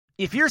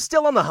If you're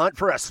still on the hunt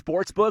for a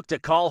sports book to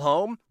call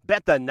home,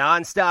 bet the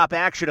nonstop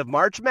action of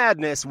March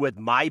Madness with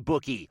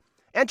MyBookie.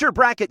 Enter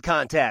bracket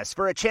contests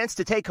for a chance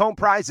to take home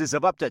prizes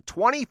of up to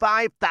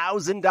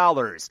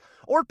 $25,000,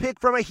 or pick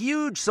from a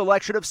huge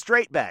selection of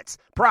straight bets,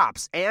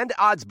 props, and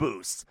odds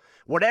boosts.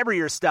 Whatever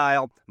your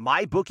style,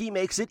 MyBookie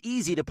makes it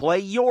easy to play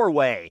your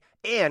way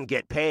and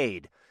get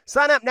paid.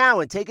 Sign up now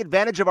and take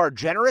advantage of our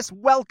generous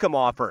welcome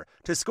offer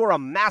to score a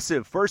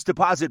massive first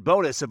deposit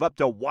bonus of up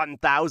to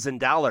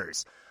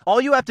 $1,000. All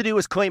you have to do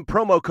is claim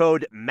promo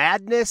code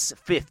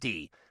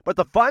MADNESS50. But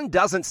the fun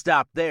doesn't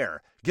stop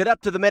there. Get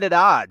up-to-the-minute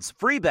odds,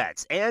 free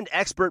bets, and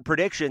expert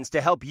predictions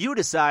to help you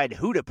decide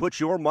who to put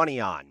your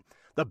money on.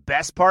 The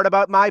best part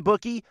about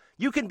MyBookie?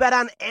 You can bet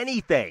on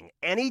anything,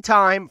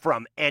 anytime,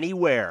 from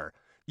anywhere.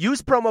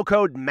 Use promo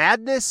code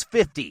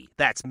MADNESS50,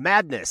 that's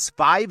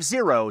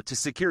MADNESS50, to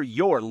secure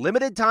your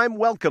limited-time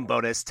welcome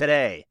bonus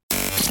today.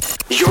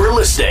 You're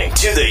listening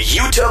to the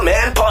Utah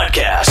Man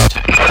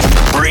Podcast,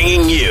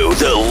 bringing you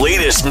the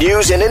latest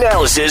news and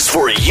analysis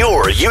for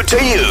your Utah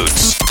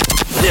Utes.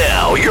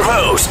 Now, your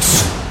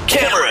hosts,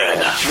 Cameron,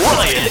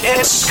 Ryan,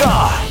 and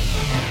Scott.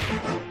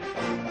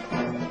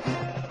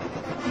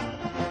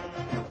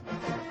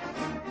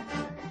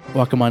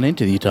 Welcome on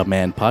into the Utah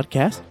Man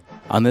Podcast.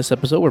 On this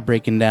episode, we're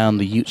breaking down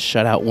the Utes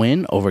shutout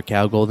win over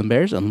Cal Golden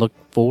Bears and look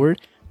forward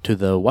to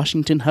the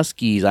Washington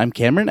Huskies. I'm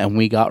Cameron, and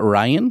we got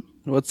Ryan.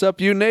 What's up,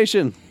 Ute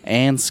Nation?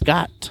 And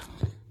Scott.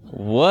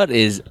 What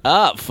is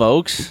up,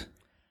 folks?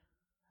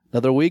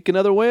 Another week,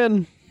 another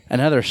win.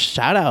 Another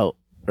shout out.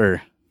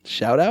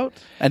 Shout out?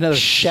 Another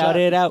Shout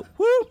it out.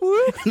 Woo,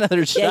 woo.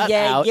 Another shout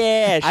out.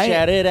 Yeah.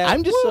 Shout it out.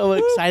 I'm just so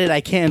excited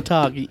I can't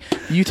talk.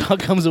 Utah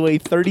comes away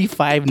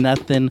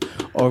 35-0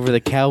 over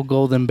the Cal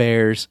Golden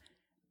Bears.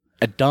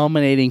 A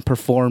dominating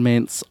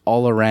performance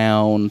all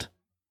around.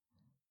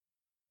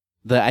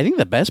 I think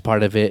the best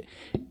part of it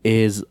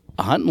is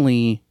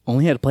Huntley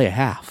only had to play a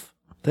half.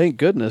 Thank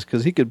goodness,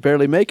 because he could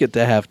barely make it to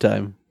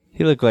halftime.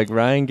 He looked like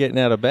Ryan getting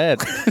out of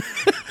bed.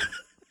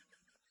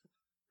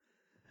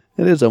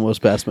 It is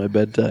almost past my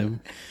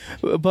bedtime.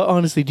 But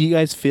honestly, do you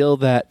guys feel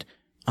that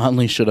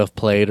Huntley should have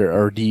played,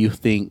 or do you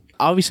think...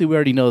 Obviously, we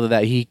already know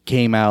that he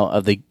came out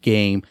of the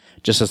game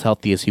just as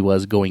healthy as he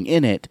was going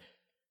in it.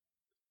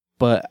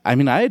 But, I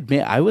mean, I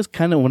admit, I was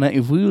kind of...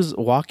 if we was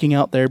walking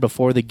out there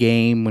before the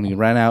game, when he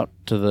ran out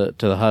to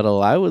the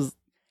huddle, I was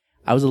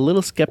a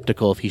little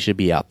skeptical if he should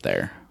be out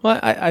there. Well,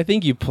 I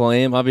think you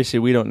play him. Obviously,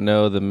 we don't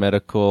know the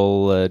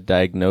medical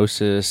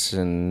diagnosis,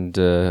 and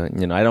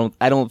I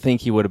don't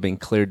think he would have been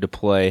cleared to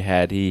play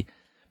had it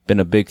been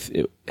a big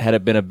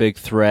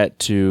threat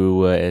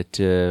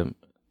to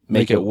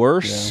make it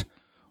worse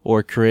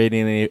or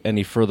create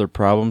any further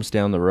problems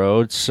down the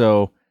road.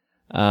 So,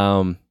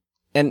 and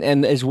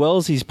as well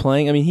as he's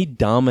playing, I mean, he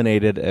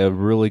dominated a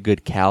really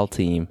good Cal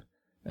team.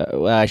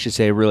 I should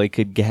say, a really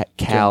good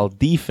Cal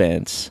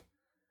defense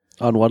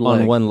On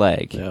one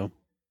leg. Yeah.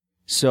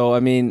 So, I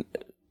mean,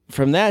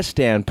 from that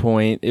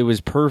standpoint, it was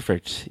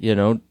perfect.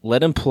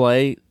 Let him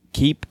play,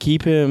 keep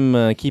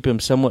him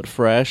somewhat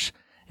fresh,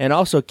 and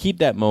also keep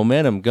that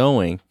momentum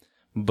going.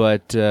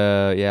 But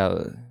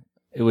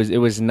it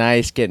was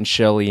nice getting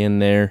Shelley in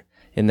there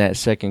in that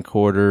second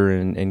quarter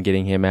and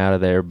getting him out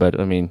of there. But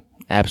I mean,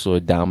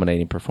 absolutely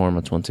dominating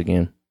performance once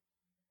again.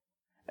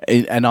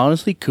 And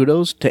honestly,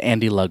 kudos to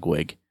Andy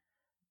Ludwig,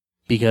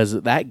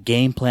 because that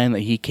game plan that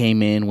he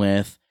came in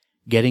with,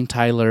 getting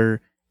Tyler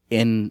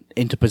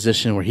into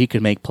position where he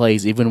could make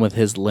plays, even with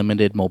his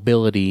limited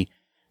mobility.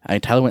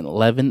 Tyler went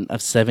 11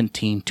 of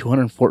 17,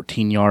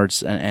 214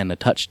 yards and a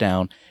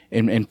touchdown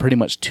in pretty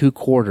much 2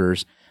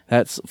 quarters.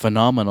 That's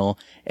phenomenal.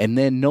 And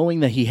then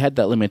knowing that he had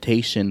that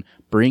limitation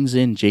brings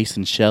in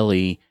Jason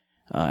Shelley,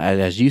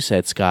 as you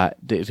said, Scott,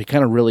 to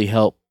kind of really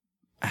help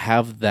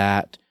have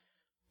that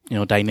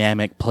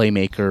dynamic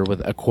playmaker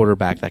with a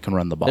quarterback that can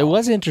run the ball. It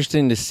was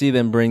interesting to see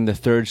them bring the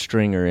third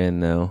stringer in,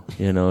 though.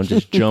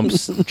 Just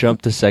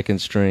jump to second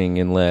string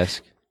in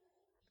Lesk.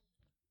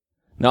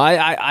 No,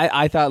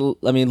 I thought.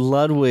 I mean,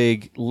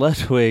 Ludwig,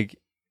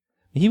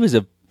 he was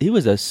a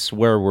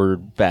swear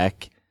word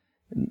back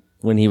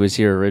when he was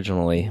here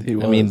originally. He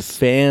was. I mean,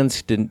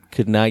 fans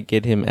could not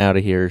get him out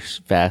of here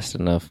fast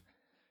enough,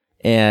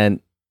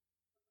 and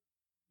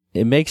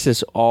it makes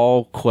us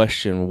all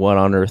question what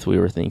on earth we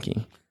were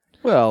thinking.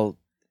 Well,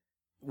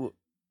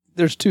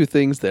 there's 2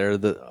 things there.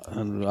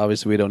 And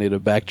obviously, we don't need to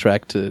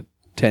backtrack to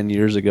 10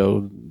 years ago,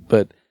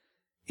 but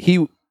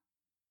we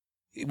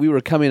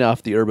were coming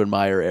off the Urban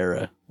Meyer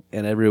era,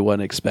 and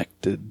everyone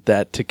expected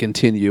that to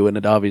continue, and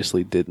it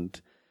obviously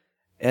didn't.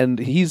 And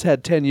he's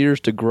had 10 years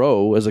to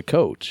grow as a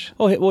coach.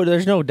 Oh, well,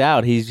 there's no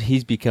doubt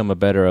he's become a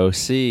better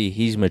OC.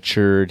 He's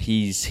matured.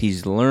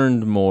 He's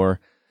learned more.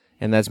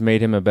 And that's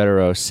made him a better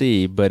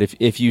OC. But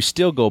if you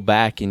still go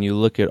back and you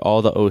look at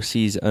all the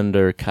OCs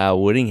under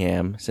Kyle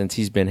Whittingham since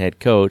he's been head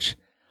coach,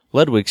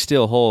 Ludwig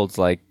still holds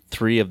like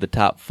 3 of the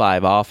top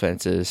 5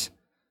 offenses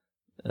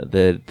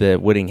that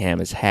Whittingham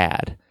has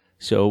had.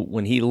 So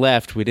when he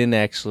left, we didn't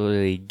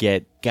actually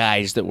get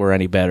guys that were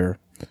any better.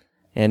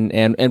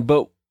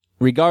 But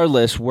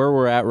regardless where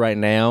we're at right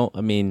now,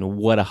 I mean,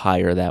 what a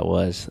hire that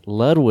was.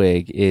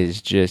 Ludwig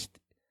is just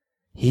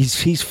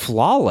he's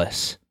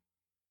flawless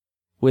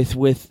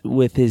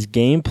with his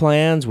game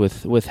plans,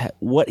 with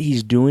what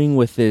he's doing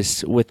with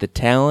the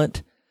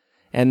talent,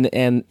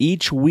 and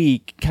each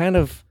week kind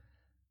of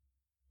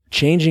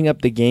changing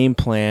up the game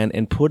plan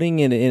and putting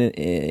it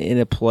in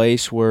a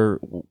place where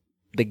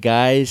the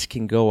guys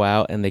can go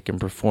out and they can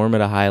perform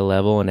at a high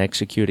level and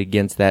execute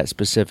against that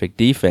specific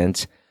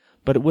defense.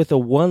 But with a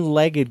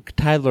one-legged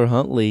Tyler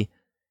Huntley,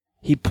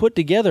 he put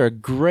together a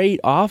great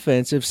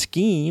offensive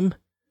scheme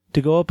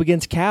to go up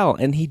against Cal,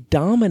 and he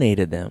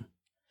dominated them.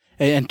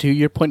 And to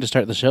your point to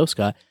start the show,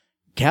 Scott,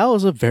 Cal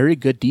is a very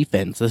good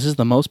defense. This is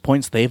the most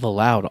points they've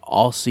allowed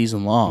all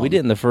season long. We did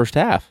in the first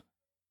half.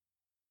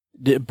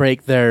 Did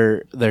break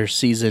their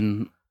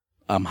season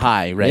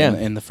high, right,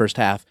 in the first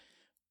half.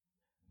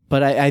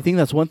 But I think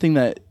that's one thing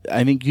that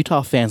I think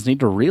Utah fans need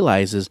to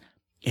realize is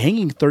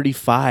hanging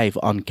 35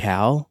 on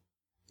Cal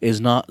is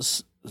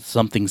not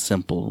something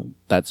simple.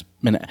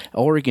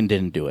 Oregon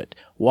didn't do it.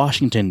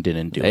 Washington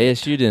didn't do it.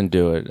 ASU didn't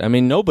do it. I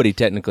mean, nobody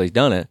technically has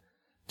done it.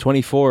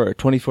 24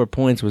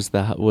 points was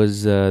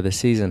the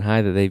season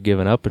high that they've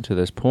given up until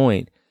this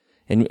point.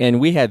 And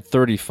we had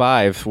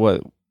 35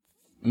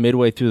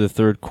 midway through the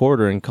third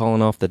quarter and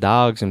calling off the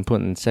dogs and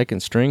putting second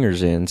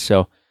stringers in.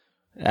 So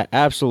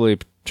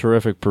absolutely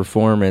terrific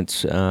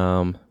performance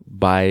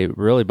by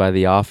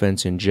the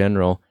offense in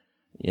general,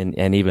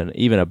 and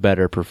even a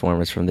better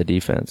performance from the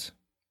defense.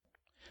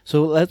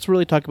 So let's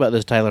really talk about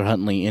this Tyler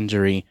Huntley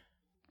injury.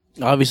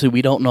 Obviously,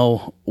 we don't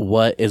know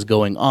what is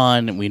going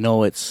on. We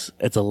know it's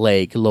a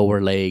leg, lower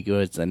leg,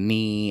 or it's a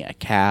knee, a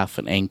calf,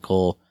 an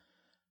ankle.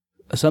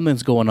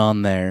 Something's going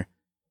on there.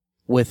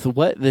 With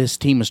what this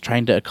team is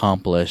trying to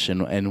accomplish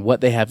and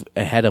what they have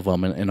ahead of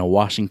them in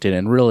Washington,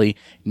 and really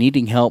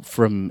needing help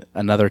from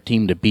another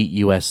team to beat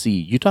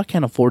USC, Utah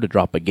can't afford to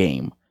drop a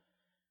game.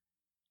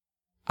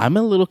 I'm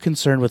a little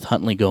concerned with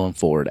Huntley going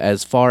forward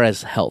as far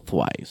as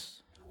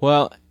health-wise.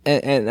 Well,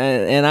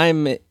 and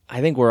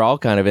I think we're all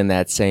kind of in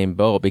that same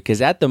boat,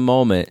 because at the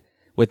moment,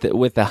 with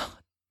a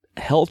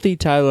healthy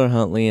Tyler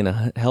Huntley and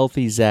a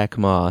healthy Zach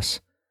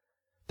Moss,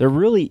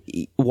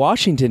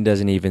 Washington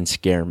doesn't even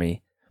scare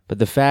me. But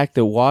the fact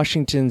that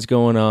Washington's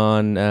going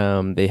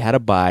on, they had a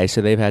bye,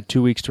 so they've had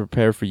 2 weeks to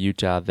prepare for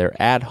Utah.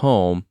 They're at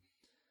home,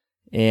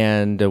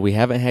 and we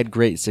haven't had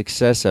great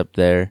success up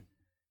there.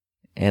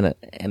 And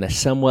a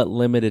somewhat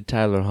limited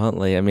Tyler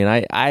Huntley. I mean,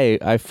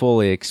 I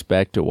fully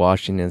expect that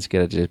Washington's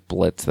gonna just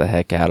blitz the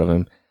heck out of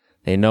him.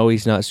 They know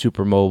he's not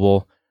super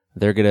mobile.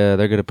 They're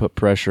gonna put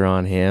pressure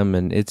on him,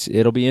 and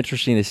it'll be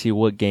interesting to see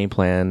what game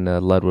plan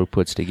Ludwig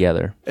puts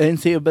together. And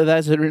see, but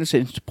that's an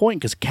interesting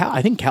point, because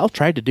I think Cal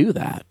tried to do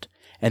that.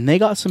 And they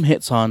got some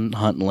hits on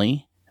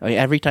Huntley. I mean,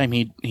 every time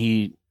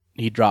he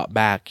dropped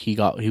back, he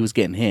was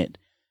getting hit.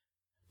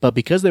 But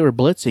because they were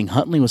blitzing,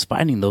 Huntley was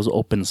finding those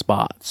open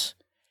spots.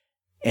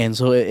 And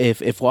so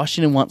if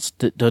Washington wants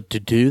to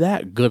do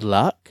that, good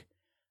luck.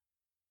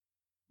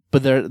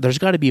 But there's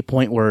got to be a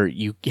point where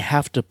you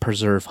have to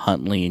preserve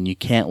Huntley, and you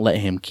can't let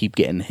him keep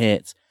getting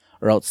hits,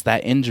 or else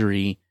that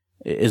injury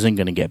isn't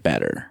going to get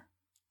better.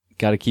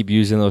 Got to keep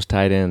using those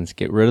tight ends.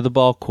 Get rid of the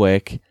ball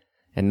quick,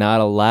 and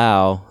not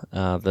allow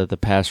the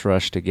pass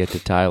rush to get to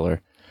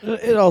Tyler.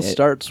 It all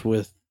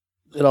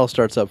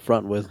starts up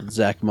front with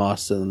Zach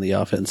Moss and the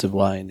offensive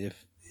line.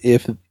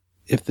 If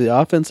the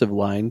offensive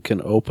line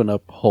can open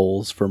up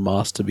holes for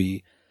Moss to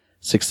be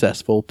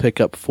successful, pick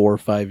up 4 or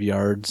 5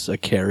 yards a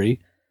carry,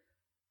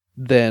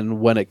 then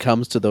when it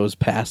comes to those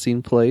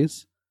passing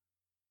plays,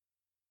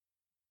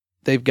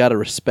 they've got to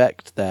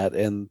respect that,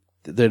 and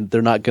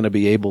they're not going to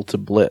be able to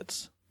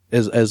blitz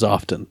as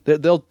often.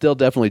 They'll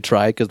definitely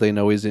try because they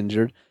know he's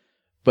injured,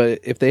 but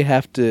if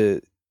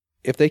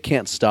they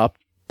can't stop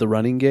the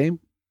running game,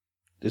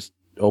 just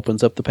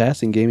opens up the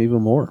passing game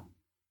even more.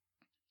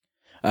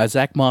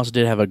 Zach Moss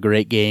did have a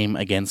great game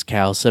against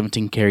Cal,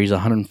 17 carries,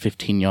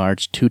 115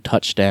 yards, 2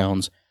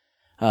 touchdowns,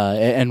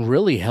 and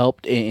really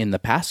helped in the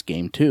pass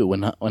game too.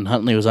 When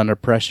Huntley was under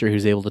pressure, he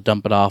was able to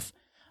dump it off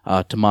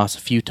to Moss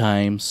a few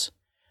times.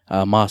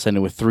 Moss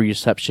ended with 3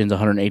 receptions,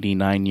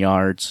 189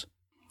 yards.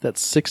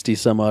 That's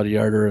 60-some-odd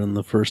yarder in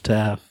the first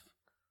half.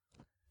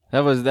 That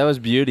was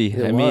beauty.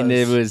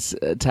 It was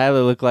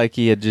Tyler looked like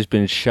he had just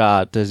been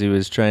shot as he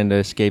was trying to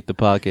escape the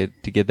pocket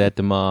to get that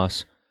to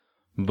Moss.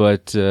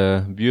 But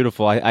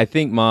beautiful. I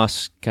think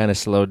Moss kind of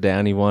slowed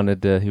down. He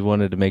wanted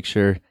to make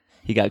sure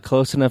he got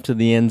close enough to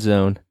the end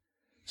zone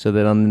so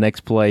that on the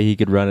next play he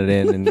could run it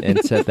in and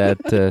set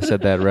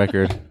that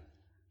record.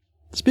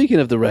 Speaking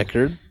of the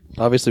record,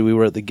 obviously we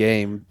were at the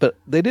game, but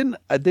they didn't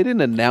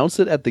announce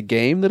it at the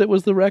game that it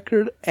was the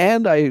record,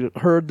 and I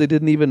heard they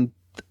didn't even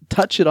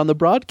touch it on the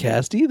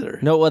broadcast either.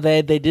 No, well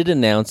they did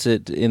announce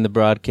it in the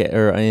broadcast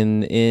or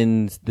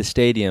in the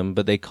stadium,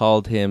 but they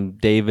called him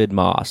David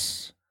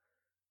Moss.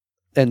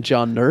 And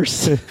John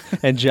Nurse.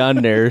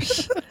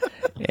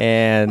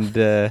 And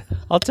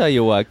I'll tell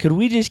you what, could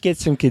we just get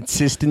some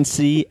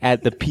consistency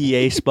at the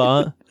PA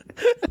spot?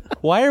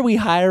 Why are we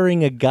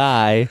hiring a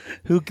guy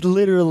who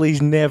literally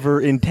is never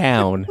in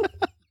town?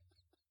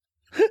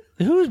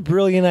 Whose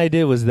brilliant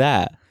idea was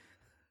that?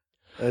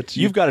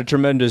 You've got a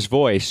tremendous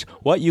voice.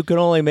 What, you can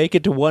only make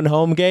it to one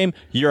home game?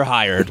 You're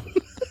hired.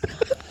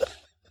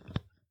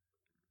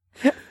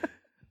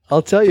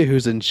 I'll tell you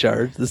who's in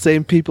charge. The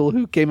same people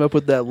who came up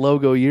with that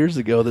logo years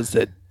ago that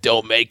said,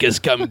 "Don't make us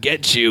come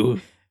get you."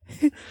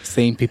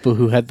 Same people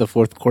who had the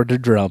fourth quarter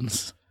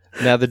drums.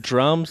 Now, the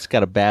drums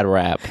got a bad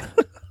rap.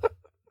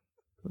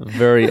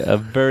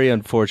 Very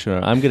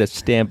unfortunate. I'm going to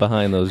stand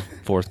behind those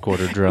fourth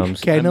quarter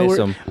drums. Okay, I know miss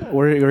them.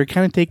 we're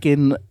kind of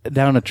taking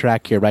down a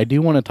track here, but I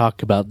do want to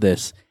talk about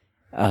this.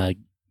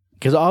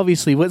 Because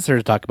obviously, what's there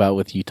to talk about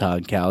with Utah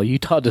and Cal?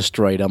 Utah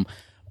destroyed them,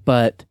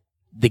 but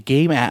the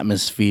game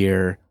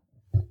atmosphere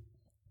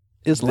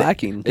is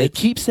lacking. They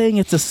keep saying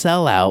it's a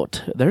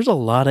sellout. There's a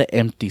lot of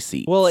empty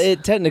seats. Well,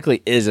 it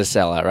technically is a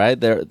sellout,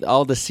 right?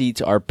 All the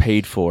seats are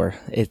paid for.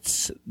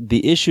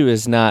 The issue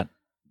is not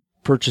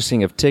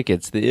purchasing of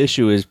tickets. The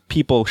issue is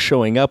people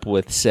showing up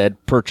with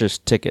said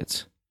purchased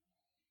tickets.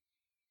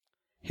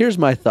 Here's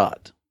my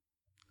thought.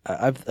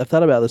 I've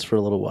thought about this for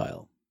a little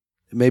while.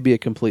 It may be a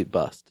complete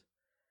bust.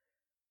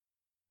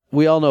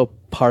 We all know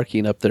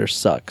parking up there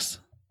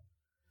sucks.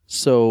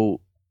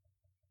 So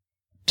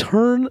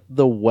turn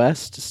the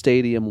West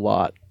Stadium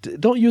lot.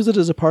 Don't use it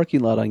as a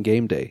parking lot on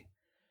game day.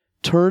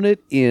 Turn it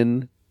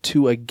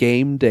into a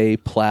game day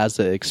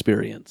plaza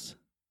experience.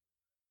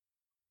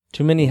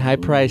 Too many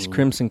high-priced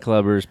Crimson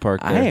Clubbers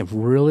parked there. I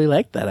really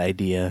like that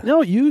idea.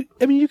 No, you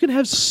can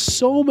have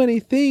so many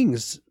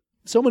things,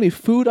 so many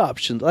food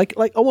options, like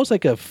almost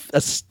like a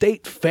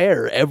state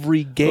fair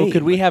every game. Oh,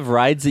 could we have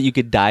rides that you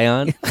could die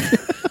on?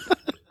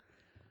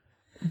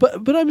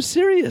 But I'm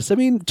serious. I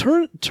mean,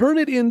 turn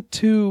it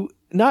into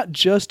not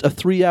just a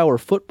 3-hour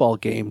football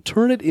game.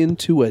 Turn it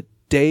into a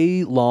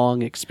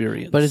day-long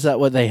experience. But is that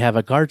what they have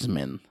at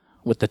Guardsman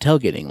with the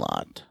tailgating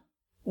lot?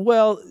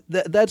 Well,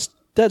 that's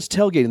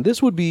tailgating.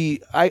 This would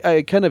be.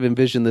 I kind of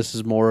envision this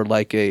as more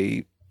like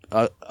a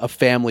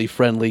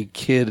family-friendly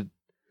kid.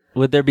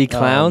 Would there be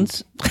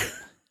clowns?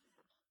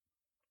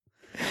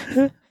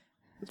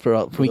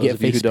 For we those get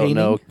of you who face don't painting?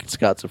 know,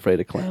 Scott's afraid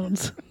of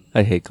clowns.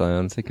 I hate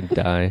clowns. I can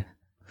die.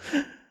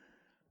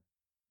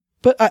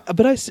 But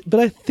I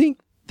think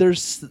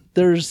there's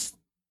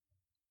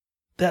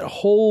that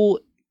whole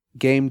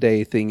game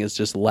day thing is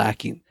just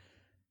lacking.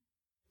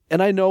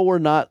 And I know we're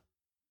not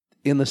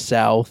in the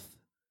South,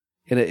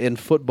 and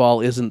football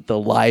isn't the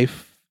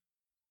life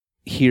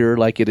here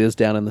like it is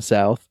down in the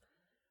South.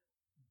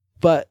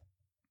 But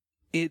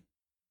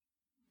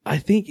I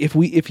think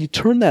if you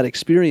turn that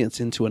experience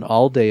into an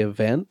all-day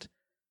event,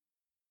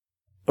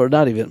 or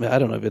not even, I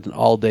don't know if an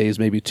all-day is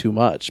maybe too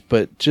much,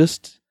 but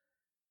just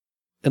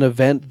an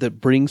event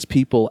that brings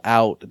people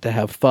out to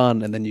have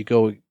fun, and then you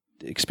go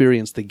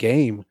experience the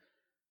game.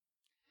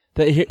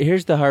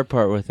 Here's the hard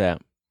part with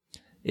that,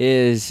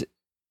 is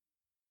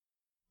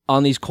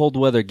on these cold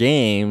weather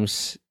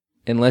games,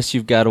 unless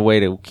you've got a way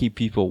to keep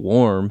people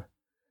warm,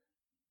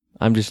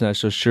 I'm just not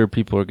so sure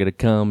people are going to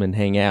come and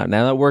hang out.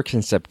 Now, that works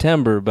in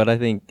September, but I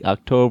think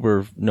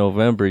October,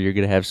 November, you're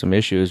going to have some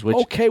issues.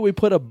 Okay, we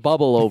put a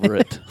bubble over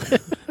it.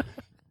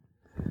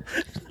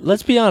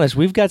 Let's be honest,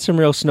 we've got some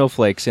real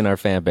snowflakes in our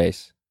fan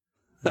base.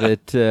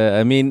 That it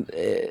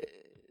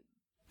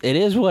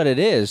is what it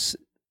is.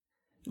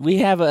 We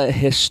have a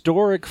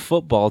historic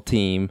football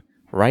team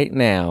right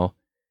now,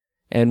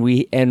 and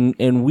we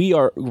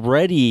are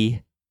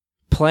ready.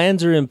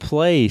 Plans are in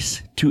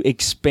place to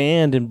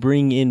expand and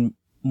bring in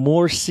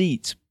more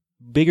seats,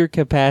 bigger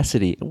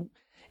capacity,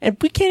 and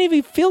we can't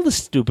even fill the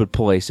stupid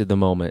place at the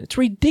moment. It's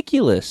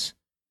ridiculous.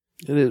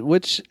 It is,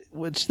 which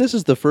this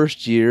is the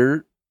first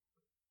year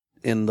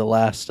in the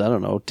last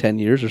 10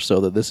 years or so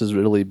that this has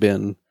really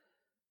been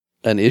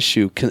an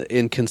issue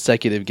in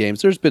consecutive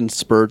games. There's been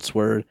spurts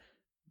where,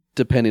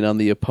 depending on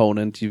the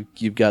opponent,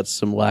 you've got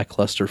some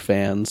lackluster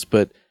fans,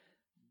 but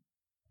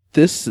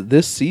this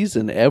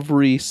season,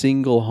 every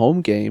single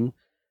home game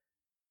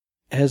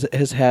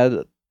has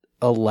had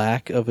a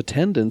lack of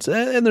attendance,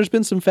 and there's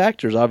been some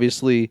factors.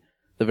 Obviously,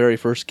 the very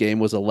first game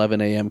was 11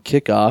 a.m.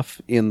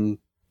 kickoff in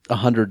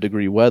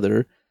 100-degree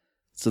weather,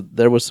 so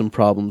there was some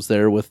problems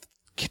there with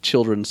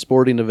children's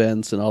sporting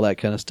events and all that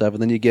kind of stuff.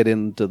 And then you get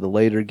into the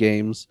later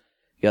games,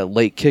 you got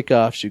late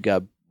kickoffs, you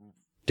got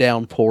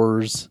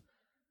downpours.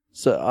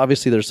 So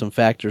obviously there's some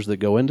factors that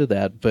go into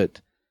that,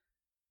 but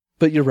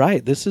you're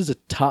right. This is a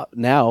top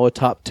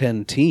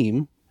 10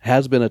 team,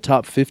 has been a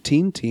top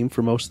 15 team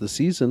for most of the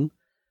season,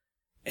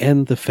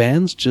 and the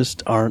fans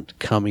just aren't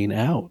coming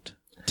out.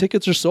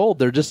 Tickets are sold,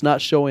 they're just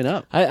not showing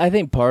up. I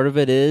think part of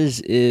it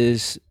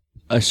is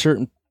a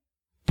certain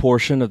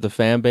portion of the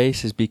fan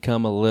base has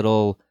become a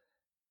little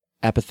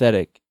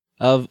apathetic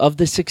of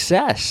the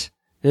success.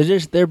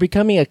 They're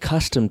becoming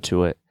accustomed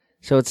to it.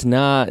 So it's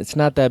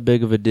not that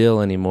big of a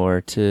deal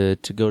anymore to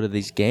go to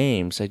these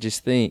games. I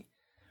just think,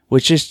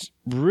 which just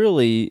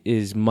really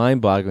is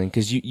mind-boggling,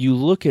 because you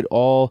look at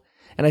all,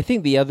 and I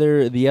think the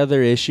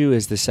other issue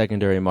is the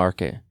secondary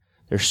market.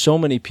 There's so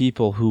many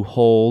people who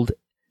hold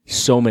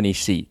so many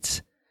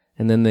seats.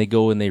 And then they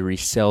go and they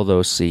resell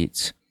those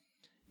seats.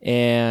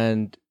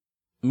 And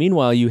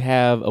meanwhile, you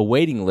have a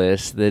waiting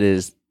list that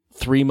is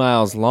 3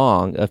 miles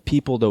long of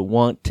people that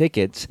want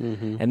tickets,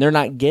 and they're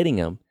not getting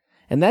them.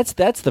 And that's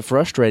the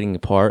frustrating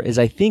part, is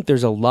I think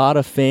there's a lot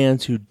of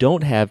fans who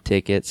don't have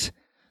tickets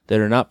that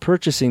are not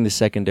purchasing the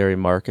secondary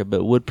market,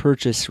 but would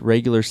purchase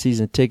regular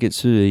season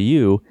tickets through the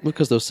U.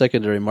 Because those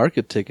secondary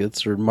market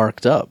tickets are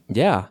marked up.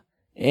 Yeah.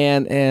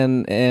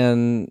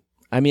 And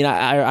I mean,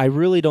 I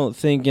really don't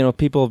think,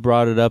 people have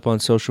brought it up on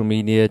social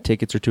media,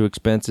 tickets are too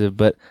expensive,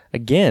 but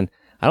again,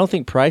 I don't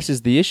think price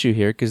is the issue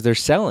here because they're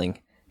selling.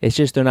 It's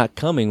just they're not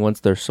coming once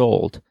they're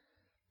sold.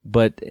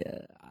 But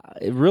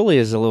it really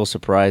is a little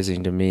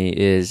surprising to me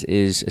is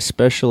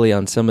especially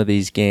on some of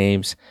these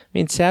games. I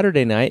mean,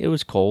 Saturday night, it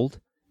was cold.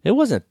 It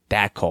wasn't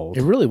that cold.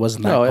 It really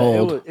wasn't that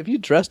cold. If you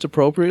dressed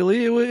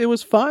appropriately, it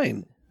was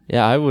fine.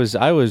 Yeah, I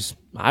was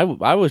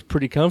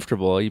pretty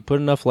comfortable. You put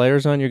enough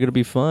layers on, you're going to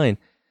be fine.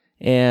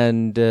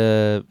 And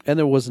there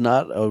was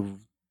not an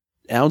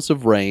ounce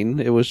of rain.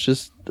 It was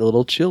just a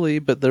little chilly,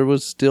 but there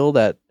was still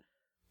the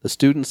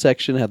student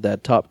section had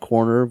that top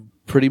corner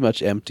pretty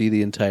much empty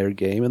the entire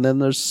game, and then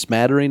there's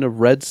smattering of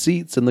red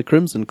seats in the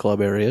Crimson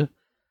Club area.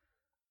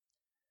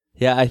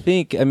 Yeah,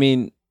 I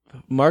mean,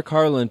 Mark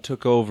Harlan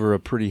took over a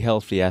pretty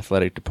healthy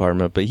athletic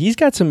department, but he's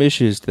got some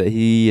issues that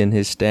he and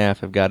his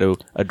staff have got to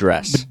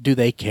address. But do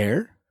they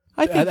care?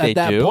 I think they do.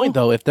 At that point,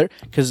 though,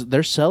 because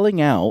they're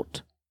selling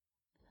out,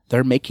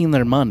 they're making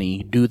their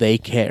money. Do they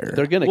care?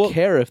 They're going to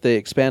care if they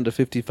expand to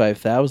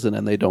 55,000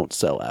 and they don't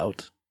sell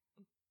out.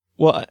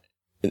 Well,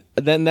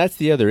 then that's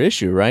the other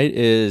issue, right?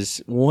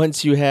 Is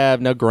once you have,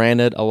 now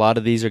granted, a lot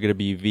of these are going to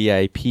be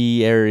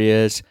VIP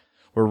areas.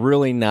 We're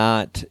really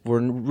not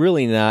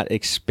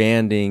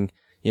expanding,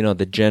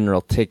 the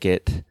general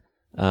ticket.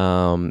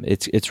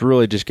 It's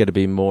really just going to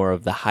be more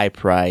of the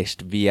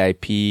high-priced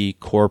VIP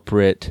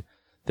corporate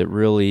that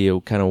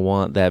really kind of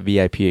want that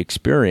VIP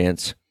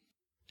experience.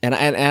 And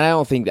I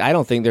don't think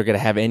they're going to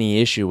have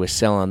any issue with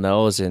selling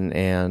those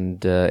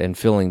and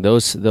filling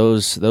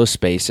those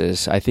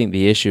spaces. I think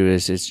the issue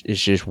is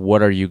just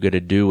what are you going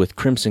to do with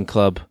Crimson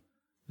Club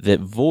that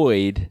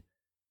void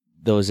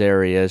those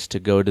areas to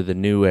go to the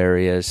new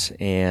areas,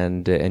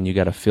 and you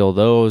got to fill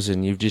those,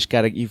 and you've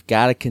got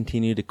to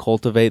continue to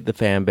cultivate the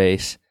fan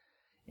base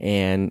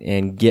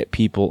and get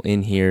people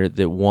in here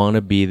that want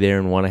to be there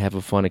and want to have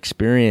a fun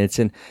experience.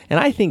 And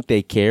I think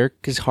they care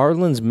because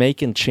Harlan's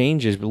making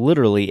changes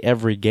literally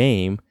every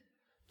game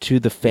to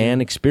the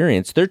fan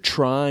experience. They're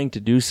trying to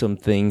do some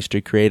things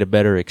to create a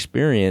better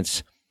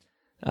experience.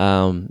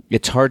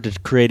 It's hard to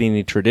create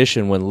any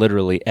tradition when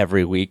literally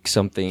every week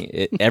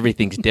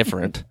everything's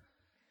different.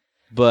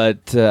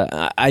 But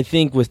I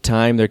think with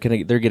time they're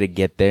gonna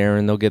get there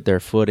and they'll get their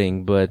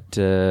footing. But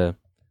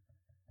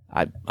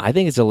I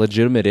think it's a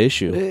legitimate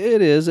issue.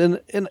 It is, and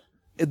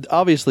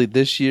obviously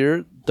this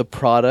year the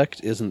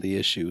product isn't the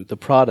issue. The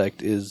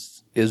product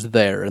is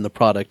there, and the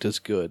product is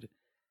good.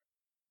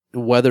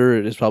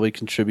 Weather has probably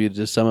contributed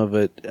to some of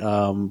it,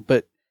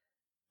 but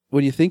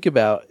when you think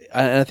about,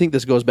 and I think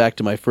this goes back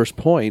to my first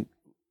point,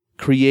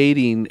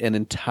 creating an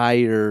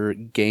entire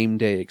game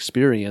day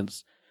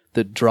experience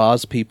that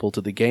draws people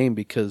to the game,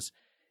 because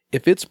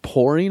if it's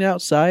pouring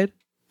outside,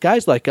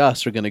 guys like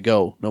us are going to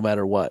go no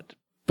matter what.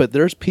 But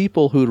there's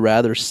people who'd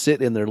rather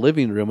sit in their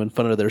living room in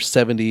front of their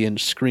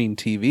 70-inch screen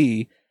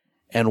TV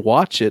and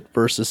watch it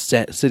versus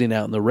sitting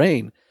out in the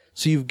rain.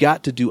 So you've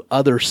got to do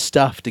other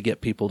stuff to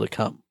get people to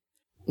come.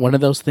 One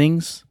of those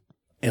things,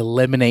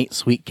 eliminate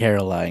Sweet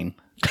Caroline.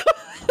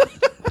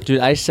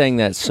 Dude, I sang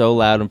that so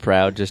loud and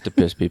proud just to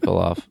piss people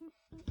off.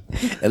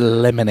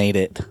 Eliminate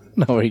it.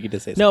 No, were you going to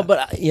say something? No,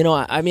 but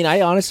I mean,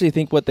 I honestly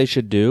think what they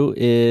should do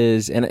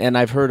is, and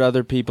I've heard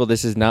other people.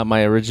 This is not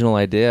my original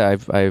idea.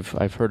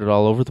 I've heard it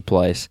all over the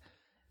place.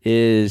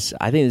 Is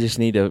I think they just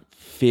need to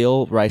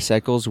fill Rice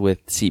Eccles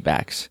with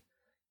seatbacks.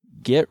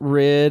 Get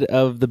rid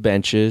of the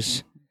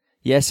benches.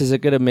 Yes, is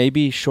it going to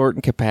maybe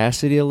shorten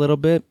capacity a little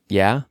bit?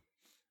 Yeah,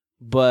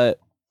 but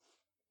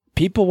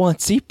people want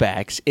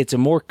seatbacks. It's a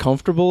more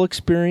comfortable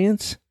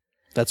experience.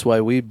 That's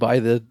why we buy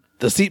the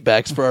seat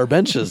backs for our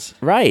benches.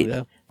 Right.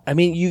 Yeah. I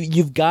mean,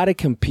 you've got to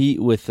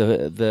compete with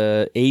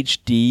the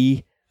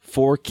HD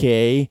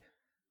 4K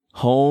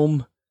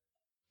home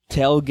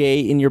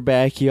tailgate in your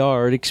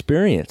backyard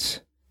experience.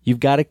 You've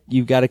got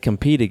to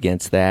compete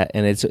against that,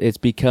 and it's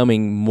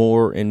becoming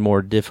more and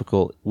more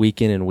difficult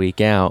week in and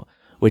week out,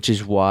 which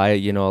is why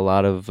a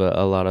lot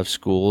of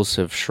schools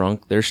have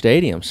shrunk their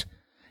stadiums.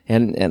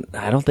 And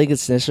I don't think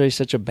it's necessarily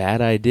such a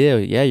bad idea.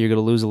 Yeah, you're going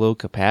to lose a little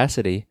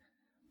capacity,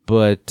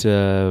 but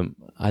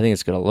I think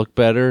it's going to look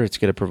better. It's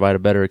going to provide a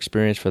better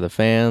experience for the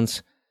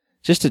fans.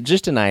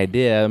 Just an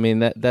idea. I mean,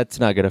 that's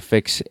not going to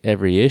fix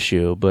every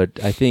issue, but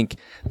I think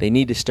they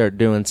need to start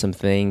doing some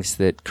things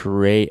that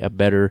create a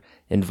better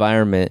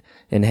environment.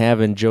 And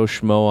having Joe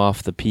Schmo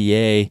off the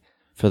PA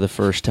for the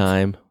first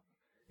time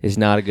is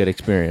not a good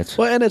experience.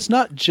 Well, and it's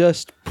not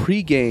just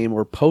pre-game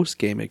or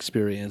post-game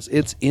experience.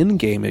 It's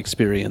in-game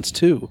experience,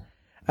 too.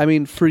 I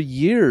mean, for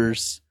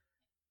years,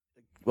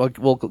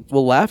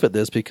 we'll laugh at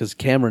this because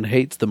Cameron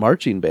hates the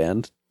marching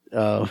band.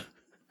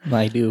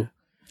 I do.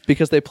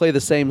 Because they play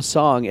the same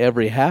song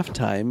every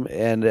halftime,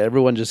 and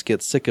everyone just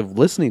gets sick of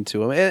listening to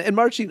them. And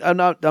marching, I'm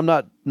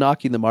not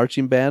knocking the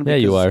marching band. Yeah,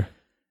 you are.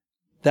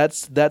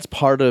 That's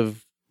part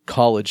of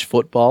college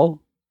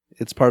football.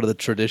 It's part of the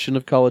tradition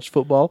of college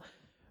football.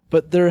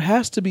 But there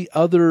has to be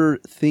other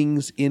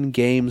things in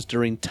games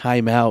during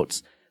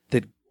timeouts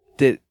that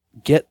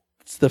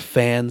gets the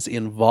fans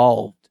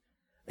involved.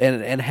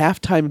 And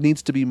halftime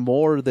needs to be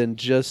more than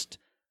just...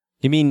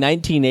 You mean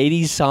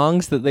 1980s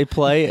songs that they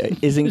play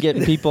isn't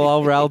getting people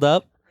all riled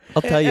up?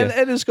 I'll tell you.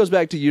 And this goes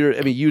back to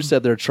you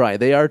said they're trying.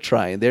 They are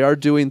trying. They are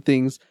doing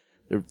things.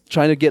 They're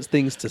trying to get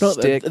things to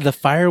stick. The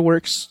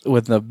fireworks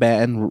when the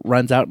band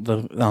runs out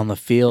on the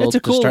field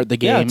to start the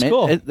game. Yeah, it's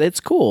cool. It's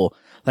cool.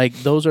 Like,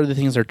 those are the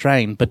things they're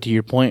trying. But to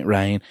your point,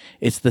 Ryan,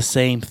 it's the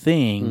same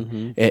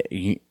thing.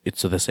 Mm-hmm.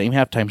 It's the same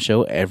halftime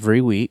show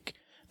every week.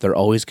 They're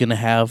always going to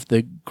have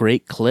the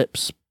great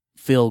clips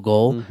field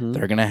goal. Mm-hmm.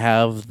 They're going to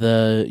have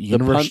the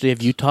University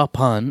of Utah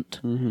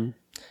punt. Mm-hmm.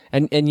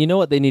 And you know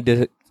what they need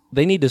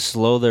to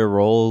slow their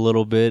roll a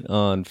little bit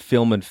on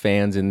filming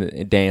fans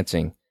and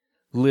dancing.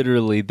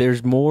 Literally,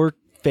 there's more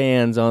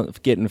fans on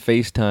getting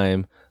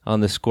FaceTime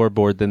on the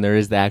scoreboard than there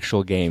is the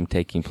actual game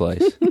taking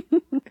place.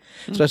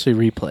 Especially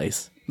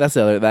replays. That's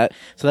the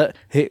other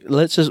hey,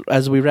 let's just,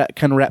 as we wrap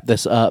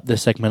this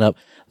segment up,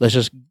 let's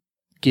just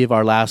give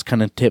our last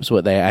kind of tips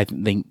what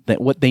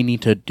they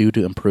need to do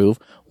to improve.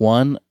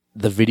 One,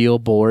 the video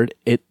board,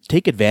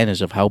 take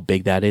advantage of how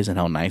big that is and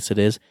how nice it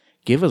is.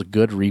 Give us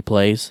good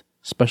replays,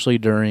 especially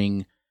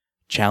during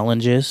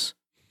challenges.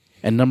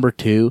 And number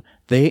two,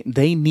 they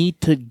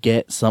need to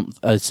get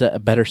a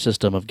better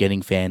system of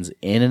getting fans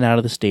in and out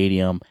of the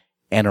stadium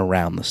and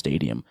around the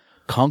stadium.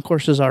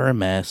 Concourses are a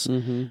mess.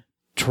 Mm-hmm.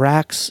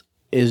 Tracks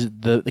is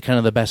the kind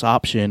of the best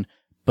option,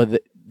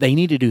 but they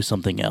need to do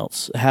something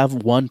else. Have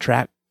one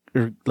track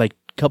or like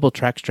a couple of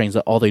track trains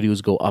that all they do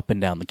is go up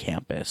and down the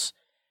campus.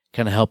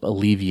 Kind of help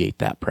alleviate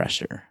that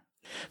pressure.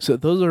 So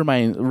those are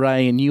mine.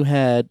 Ryan, you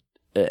had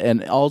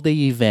an all-day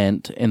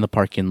event in the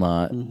parking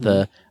lot,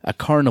 mm-hmm. a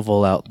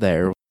carnival out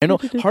there. I know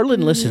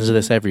Harlan listens to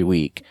this every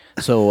week.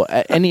 So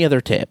any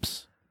other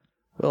tips?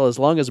 Well, as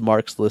long as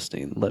Mark's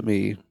listening, let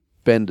me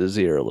bend his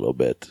ear a little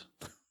bit.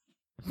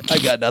 I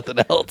got nothing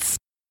else.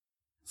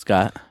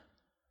 Scott?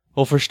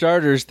 Well, for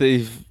starters,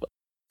 they've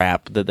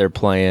rap that they're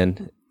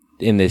playing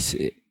in this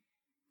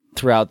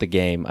throughout the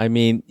game. I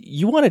mean,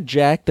 you want to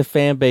jack the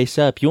fan base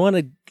up. You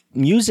want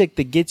music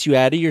that gets you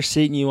out of your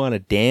seat and you want to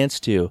dance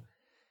to.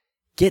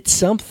 Get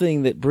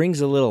something that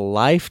brings a little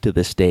life to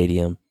the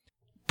stadium.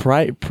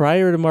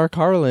 Prior to Mark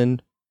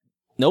Harlan,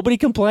 nobody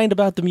complained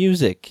about the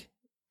music.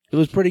 It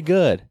was pretty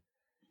good.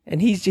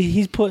 And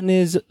he's putting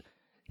his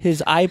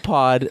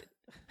iPod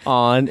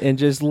on and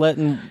just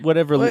letting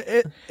whatever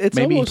it's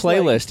maybe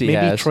playlist he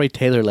has. Maybe Troy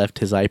Taylor left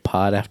his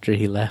iPod after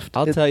he left.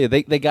 I'll tell you,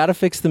 they got to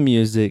fix the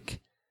music.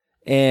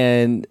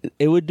 And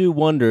it would do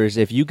wonders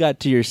if you got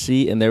to your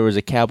seat and there was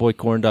a cowboy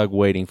corn dog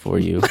waiting for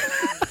you.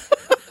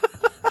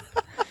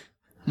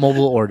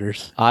 Mobile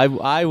orders.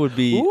 I would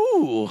be.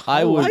 Ooh,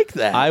 I would like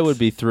that. I would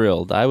be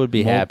thrilled. I would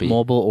be happy.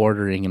 Mobile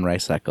ordering in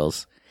Rice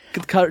Eccles.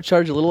 Could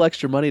charge a little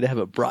extra money to have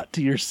it brought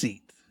to your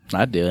seat.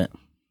 I'd do it.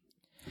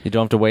 You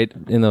don't have to wait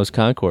in those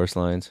concourse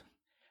lines.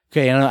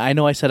 Okay, I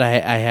know I said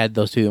I had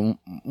those two.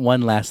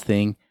 One last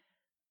thing.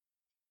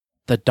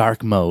 The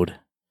dark mode.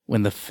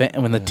 When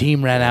the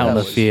team ran out on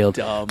the field.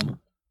 Dumb.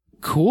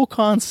 Cool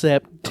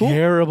concept,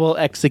 terrible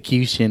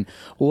execution.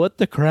 What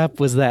the crap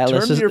was that?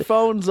 Turn your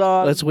phones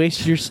on. Let's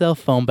waste your cell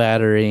phone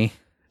battery.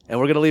 And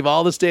we're going to leave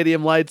all the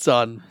stadium lights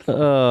on.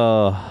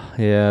 Oh,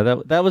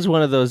 yeah. That was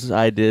one of those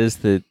ideas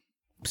that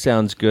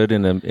sounds good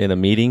in a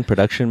meeting,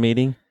 production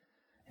meeting,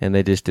 and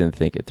they just didn't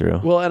think it through.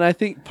 Well, and I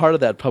think part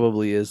of that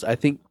probably is,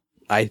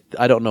 I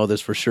don't know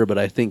this for sure, but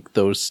I think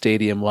those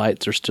stadium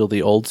lights are still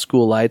the old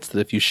school lights that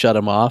if you shut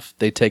them off,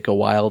 they take a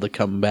while to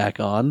come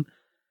back on.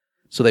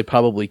 So they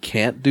probably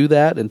can't do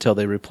that until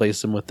they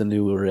replace them with the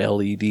newer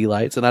LED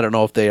lights. And I don't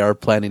know if they are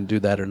planning to do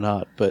that or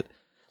not, but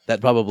that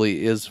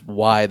probably is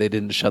why they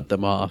didn't shut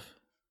them off.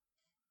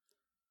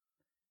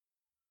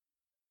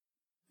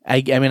 I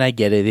mean, I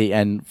get it.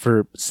 And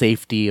for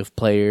safety of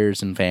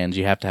players and fans,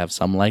 you have to have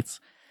some lights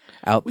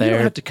out there. You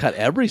don't have to cut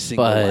every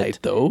single light,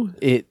 though.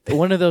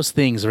 One of those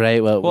things,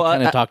 right? Well, we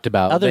kind of talked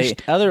about.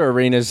 Other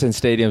arenas and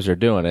stadiums are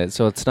doing it,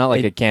 so it's not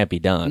like it can't be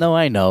done. No,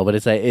 I know, but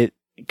it's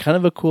kind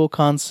of a cool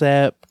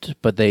concept,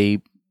 but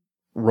they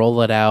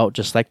roll it out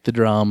just like the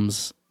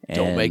drums.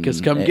 Don't make us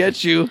come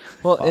get you.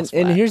 Well,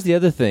 and here's the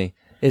other thing,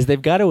 is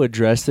they've got to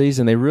address these,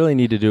 and they really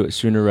need to do it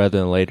sooner rather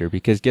than later,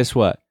 because guess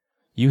what?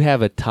 You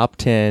have a top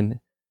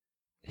 10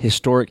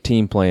 historic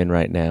team playing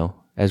right now,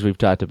 as we've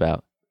talked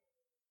about.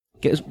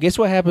 Guess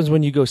what happens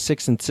when you go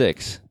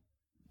 6-6?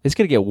 It's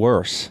going to get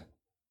worse.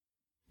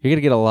 You're going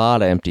to get a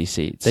lot of empty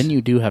seats. Then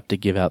you do have to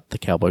give out the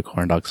cowboy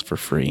corn dogs for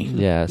free.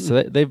 Yeah,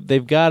 so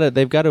they've got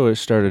to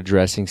start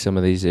addressing some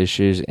of these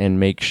issues and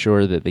make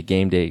sure that the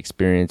game day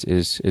experience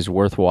is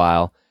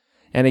worthwhile.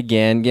 And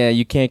again, yeah,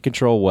 you can't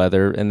control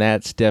weather, and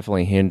that's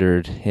definitely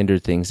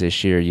hindered things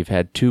this year. You've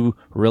had 2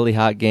 really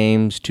hot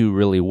games, 2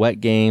 really wet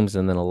games,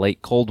 and then a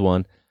late cold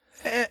one.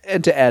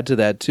 And to add to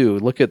that too,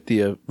 look at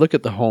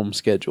the home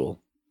schedule.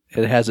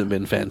 It hasn't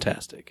been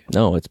fantastic.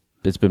 No,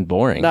 it's been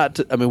boring.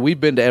 We've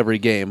been to every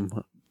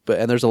game,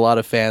 and there's a lot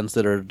of fans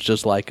that are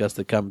just like us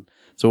that come.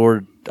 So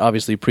we're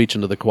obviously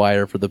preaching to the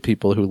choir for the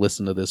people who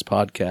listen to this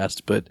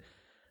podcast, but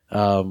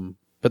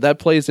that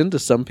plays into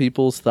some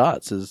people's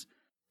thoughts. Is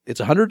it's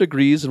 100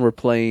 degrees and we're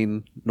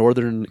playing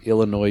Northern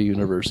Illinois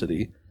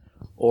University,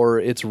 or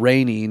it's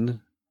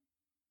raining,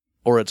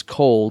 or it's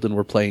cold and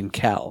we're playing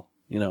Cal.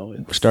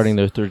 We're starting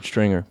their third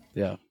stringer.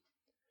 Yeah.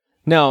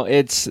 No,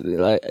 it's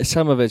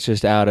some of it's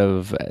just out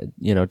of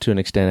to an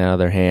extent out of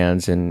their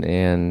hands,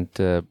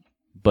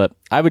 but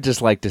I would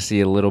just like to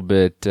see a little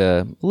bit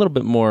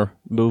more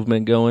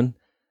movement going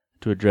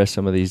to address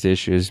some of these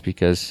issues,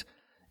 because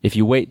if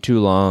you wait too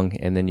long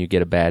and then you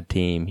get a bad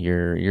team,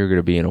 you're going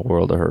to be in a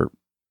world of hurt.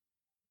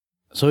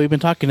 So we've been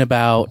talking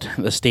about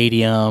the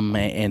stadium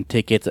and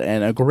tickets,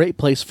 and a great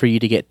place for you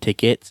to get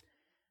tickets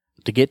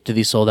to get to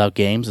these sold-out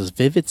games is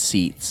Vivid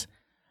Seats.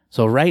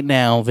 So right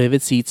now,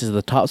 Vivid Seats is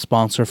the top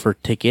sponsor for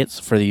tickets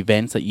for the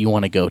events that you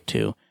want to go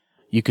to.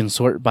 You can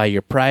sort by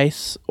your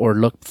price or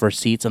look for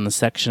seats on the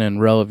section and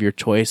row of your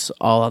choice,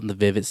 all on the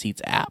Vivid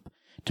Seats app.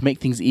 To make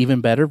things even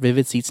better,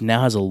 Vivid Seats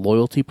now has a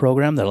loyalty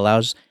program that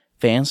allows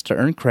fans to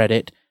earn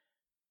credit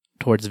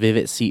towards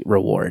Vivid Seat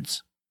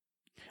rewards.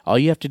 All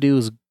you have to do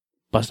is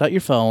bust out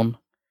your phone,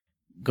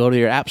 go to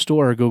your App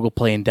Store or Google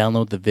Play and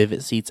download the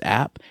Vivid Seats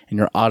app, and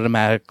you're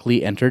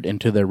automatically entered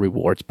into the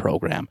rewards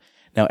program.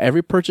 Now,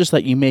 every purchase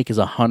that you make is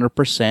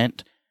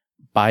 100%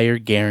 buyer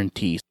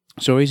guarantee.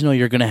 So always know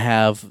you're going to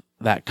have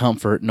that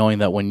comfort knowing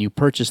that when you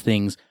purchase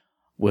things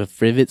with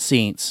Vivid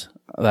Seats,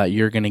 that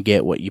you're going to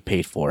get what you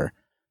paid for.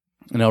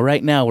 Now,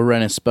 right now, we're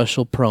running a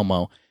special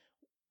promo.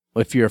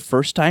 If you're a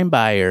first-time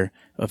buyer,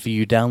 if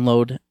you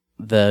download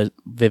the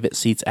Vivid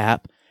Seats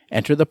app,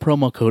 enter the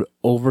promo code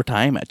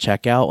OVERTIME at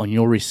checkout, and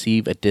you'll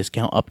receive a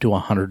discount up to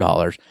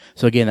 $100.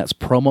 So again, that's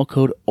promo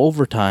code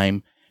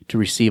OVERTIME to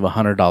receive a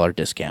 $100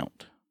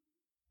 discount.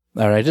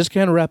 All right, just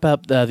kind of wrap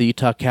up the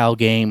Utah Cal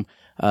game.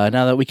 Now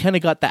that we kind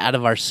of got that out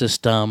of our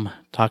system,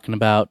 talking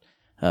about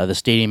the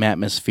stadium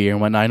atmosphere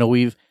and whatnot. I know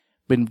we've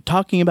been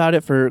talking about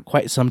it for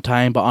quite some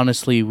time, but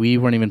honestly, we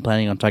weren't even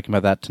planning on talking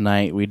about that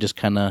tonight. We just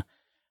kind of,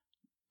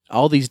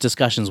 all these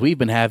discussions we've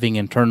been having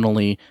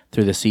internally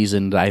through the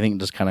season, I think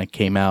just kind of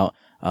came out.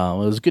 It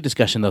was a good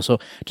discussion, though. So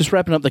just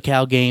wrapping up the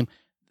Cal game,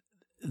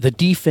 the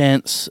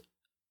defense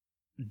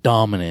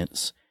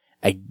dominance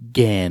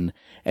again.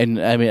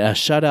 And I mean, a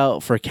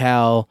shutout for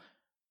Cal.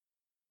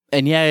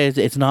 And yeah,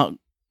 it's not,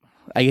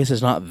 I guess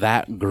it's not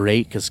that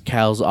great because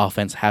Cal's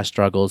offense has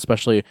struggled,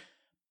 especially,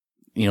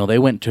 they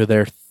went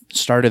to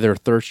started their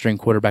third string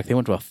quarterback. They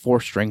went to a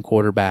fourth string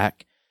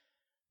quarterback.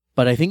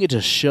 But I think it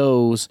just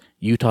shows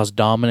Utah's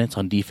dominance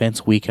on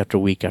defense week after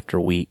week after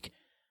week.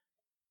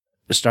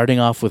 Starting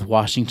off with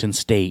Washington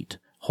State,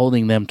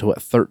 holding them to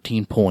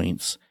 13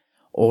 points.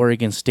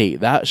 Oregon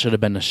State, that should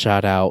have been a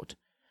shutout.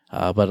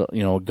 But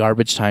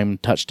garbage time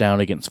touchdown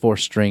against four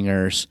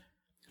stringers,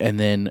 and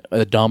then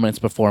a dominance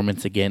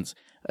performance against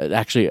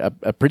actually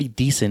a pretty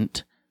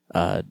decent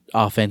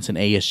offense in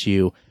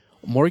ASU.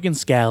 Morgan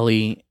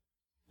Scalley,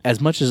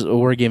 as much as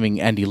we're giving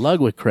Andy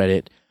Ludwig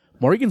credit,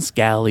 Morgan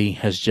Scalley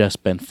has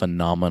just been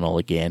phenomenal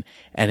again,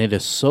 and it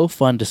is so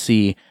fun to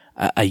see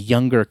a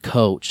younger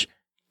coach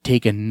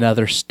take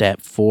another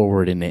step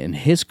forward in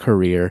his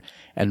career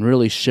and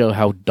really show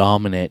how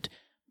dominant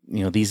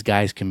these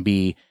guys can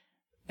be.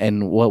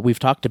 And what we've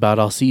talked about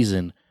all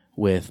season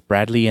with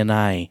Bradley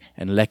Anae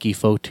and Leki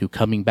Fotu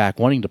coming back,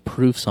 wanting to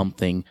prove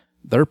something,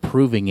 they're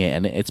proving it,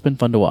 and it's been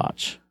fun to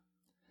watch.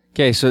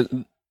 Okay, so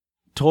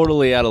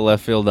totally out of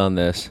left field on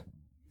this,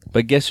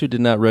 but guess who did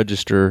not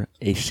register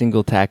a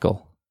single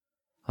tackle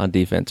on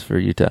defense for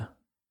Utah?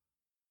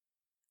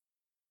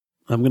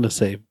 I'm going to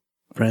say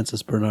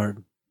Francis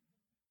Bernard.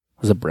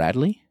 Was it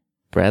Bradley?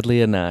 Bradley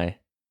Anae.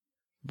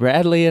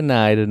 Bradley and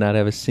I did not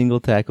have a single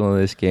tackle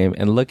in this game,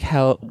 and look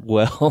how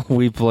well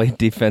we played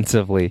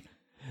defensively.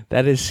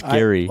 That is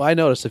scary. I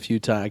noticed a few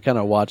times. I kind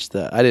of watched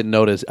that. I didn't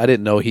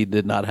know he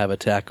did not have a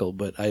tackle,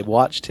 but I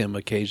watched him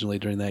occasionally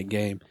during that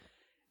game,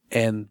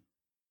 and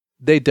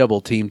they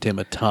double teamed him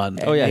a ton.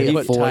 Oh yeah, he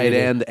put tight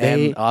end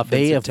and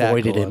offensive tackle.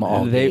 They avoided him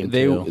all game.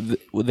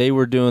 They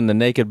were doing the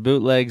naked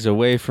bootlegs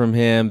away from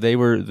him. They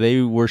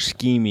were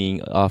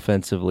scheming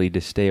offensively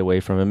to stay away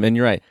from him. And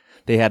you're right.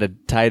 They had a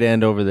tight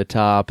end over the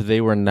top.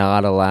 They were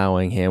not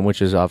allowing him,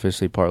 which is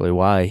obviously partly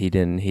why he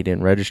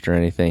didn't register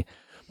anything.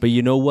 But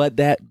you know what?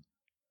 That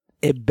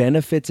it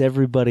benefits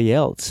everybody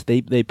else.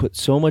 They put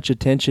so much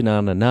attention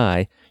on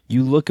Anae.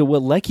 You look at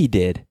what Leki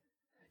did.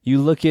 You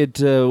look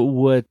at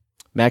what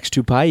Max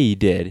Tupai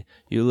did.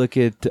 You look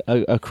at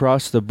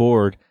across the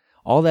board.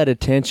 All that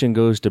attention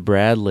goes to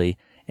Bradley,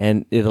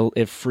 and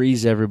it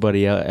frees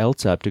everybody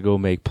else up to go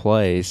make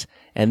plays.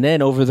 And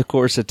then over the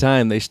course of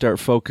time, they start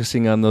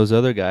focusing on those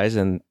other guys,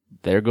 and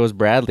there goes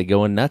Bradley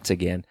going nuts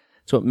again.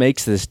 it's what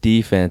makes this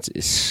defense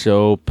is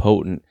so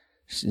potent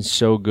and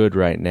so good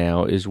right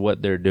now is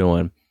what they're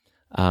doing.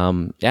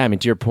 To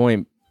your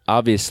point,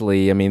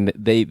 obviously,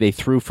 they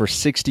threw for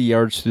 60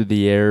 yards through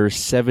the air,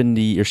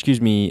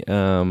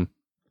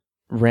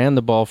 ran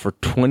the ball for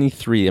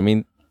 23.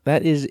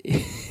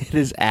 It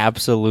is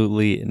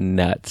absolutely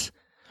nuts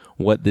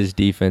what this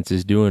defense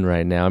is doing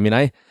right now.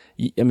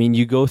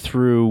 You go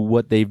through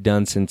what they've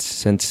done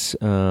since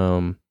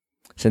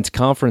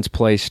conference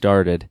play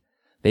started.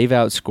 They've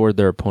outscored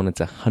their opponents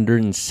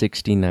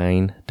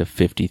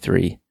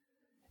 169-53.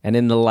 And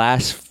in the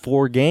last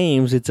 4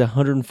 games, it's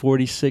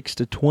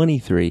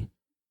 146-23.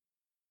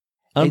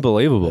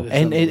 Unbelievable.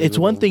 And it's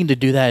one thing to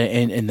do that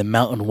in the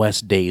Mountain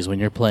West days when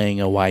you're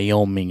playing a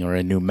Wyoming or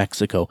a New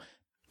Mexico.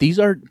 These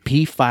are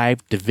P5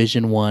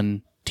 Division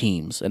I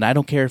teams. And I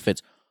don't care if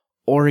it's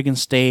Oregon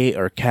State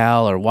or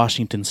Cal or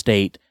Washington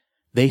State.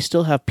 They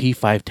still have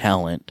P5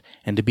 talent.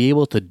 And to be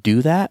able to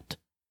do that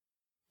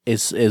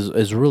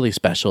is really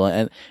special.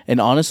 And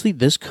honestly,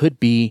 this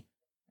could be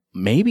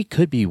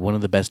one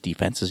of the best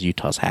defenses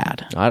Utah's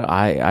had.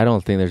 I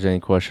don't think there's any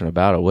question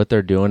about it. What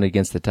they're doing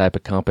against the type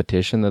of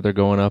competition that they're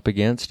going up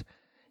against.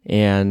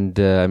 And,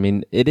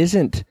 it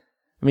isn't...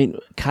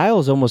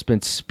 Kyle's almost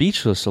been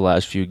speechless the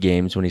last few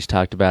games when he's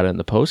talked about it in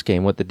the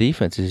postgame, what the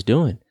defense is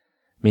doing.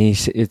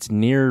 It's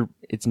near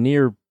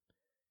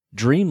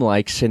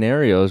dreamlike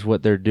scenarios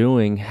what they're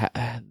doing,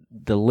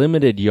 the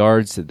limited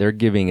yards that they're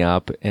giving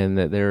up, and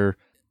that they're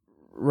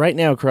right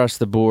now across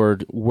the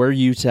board where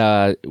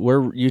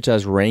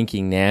Utah's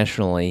ranking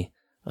nationally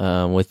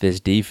with this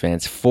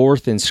defense.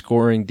 4th in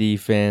scoring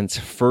defense,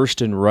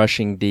 1st in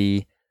rushing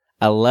D,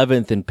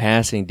 11th in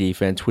passing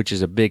defense, which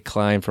is a big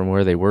climb from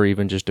where they were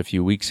even just a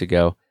few weeks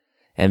ago,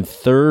 and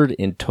 3rd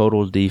in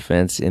total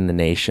defense in the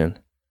nation.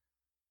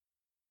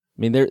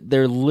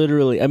 They're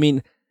literally,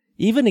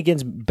 even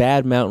against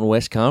bad Mountain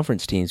West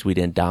Conference teams, we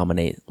didn't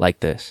dominate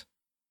like this.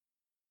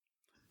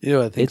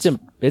 I think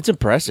it's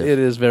impressive. It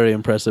is very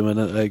impressive,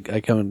 and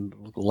I come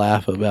and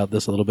laugh about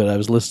this a little bit. I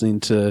was listening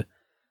to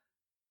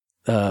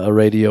a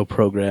radio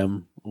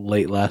program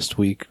late last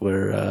week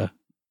where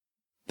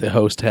the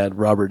host had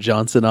Robert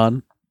Johnson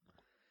on,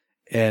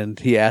 and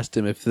he asked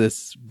him if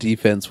this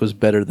defense was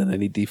better than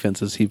any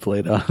defenses he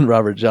played on.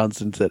 Robert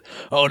Johnson said,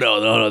 "Oh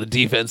no, the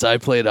defense I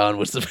played on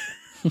was the."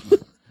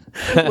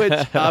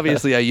 Which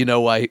obviously you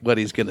know what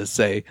he's going to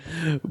say,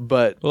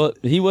 but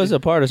he was a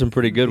part of some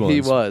pretty good ones.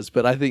 He was,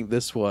 but I think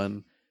this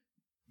one,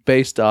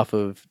 based off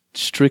of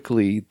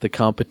strictly the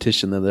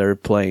competition that they're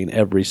playing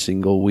every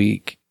single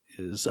week,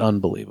 is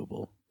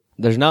unbelievable.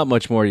 There's not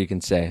much more you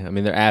can say.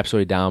 They're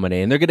absolutely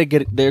dominating.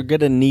 They're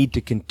gonna need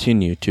to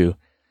continue to,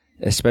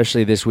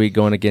 especially this week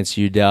going against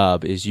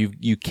UW. Is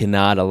you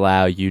cannot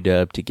allow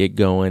UW to get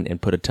going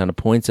and put a ton of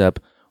points up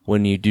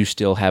when you do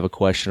still have a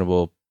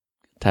questionable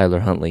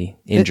Tyler Huntley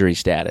injury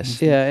status.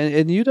 Yeah,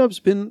 and UW's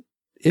been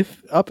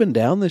up and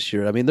down this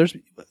year.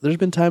 There's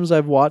been times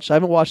I've watched. I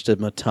haven't watched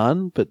them a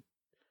ton, but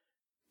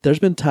there's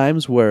been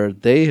times where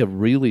they have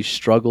really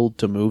struggled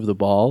to move the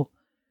ball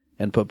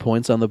and put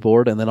points on the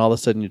board, and then all of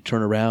a sudden you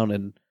turn around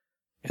and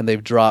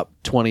they've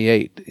dropped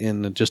 28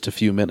 in just a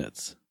few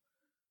minutes.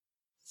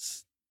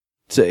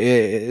 So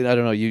I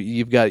don't know.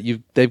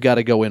 They've got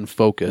to go in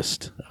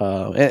focused,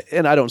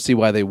 and I don't see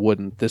why they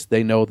wouldn't.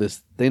 They know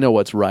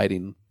what's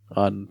riding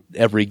on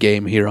every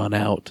game here on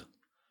out.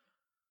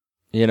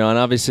 And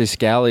obviously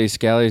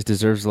Scalise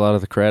deserves a lot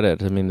of the credit.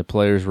 The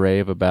players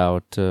rave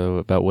about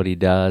what he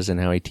does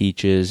and how he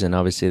teaches, and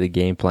obviously the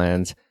game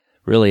plans,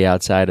 really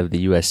outside of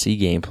the USC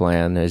game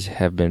plan,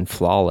 have been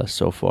flawless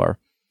so far.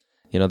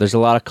 There's a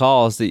lot of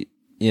calls that,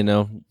 you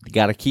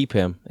got to keep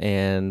him,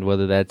 and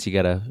whether that's you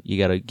got to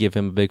give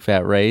him a big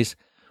fat raise,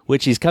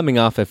 which he's coming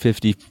off a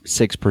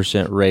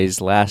 56%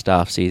 raise last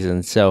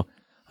offseason, so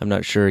I'm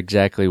not sure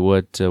exactly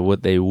what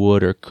they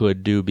would or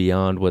could do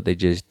beyond what they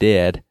just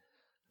did,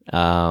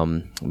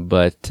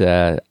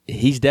 but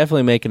he's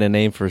definitely making a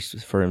name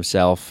for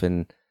himself,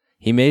 and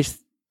he may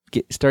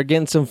start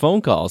getting some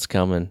phone calls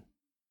coming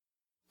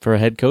for a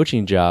head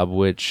coaching job,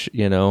 which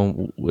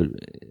would,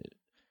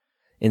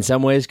 in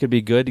some ways, could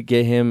be good to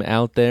get him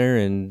out there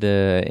and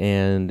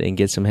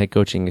get some head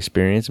coaching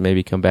experience,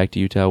 maybe come back to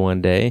Utah one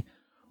day,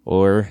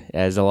 or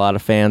as a lot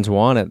of fans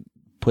want it,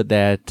 put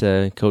that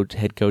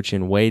head coach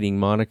in waiting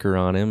moniker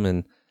on him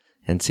and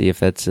see if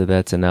that's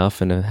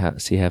enough, and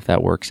see if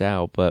that works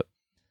out. But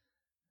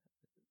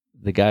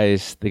the guy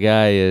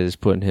is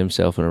putting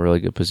himself in a really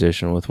good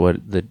position with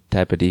what the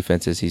type of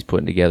defenses he's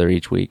putting together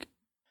each week.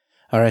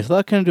 All right, so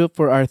that kind of do it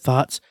for our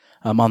thoughts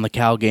on the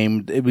Cal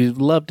game. We'd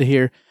love to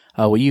hear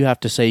what you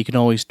have to say. You can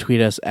always tweet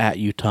us at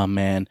Utah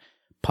Man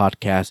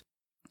Podcast.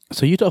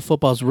 So Utah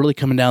football is really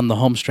coming down the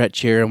home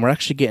stretch here, and we're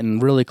actually getting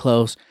really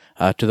close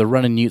to the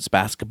Runnin' Utes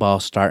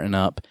basketball starting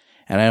up,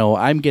 and I know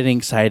I'm getting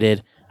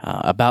excited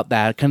about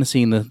that. Kind of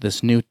seeing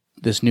this new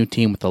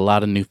team with a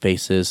lot of new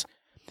faces.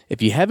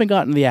 If you haven't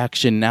gotten the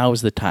action, now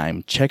is the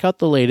time. Check out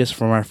the latest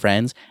from our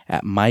friends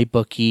at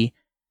mybookie.ag.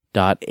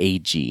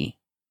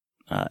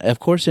 Of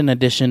course, in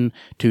addition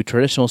to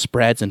traditional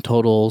spreads and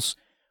totals,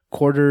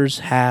 quarters,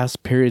 halves,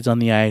 periods on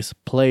the ice,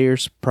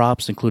 players,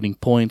 props, including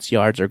points,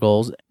 yards, or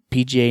goals,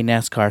 PGA,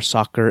 NASCAR,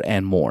 soccer,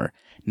 and more.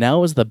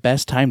 Now is the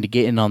best time to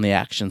get in on the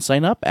action.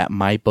 Sign up at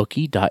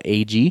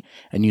mybookie.ag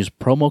and use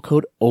promo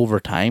code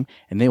OVERTIME,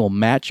 and they will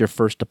match your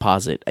first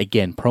deposit.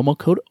 Again, promo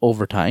code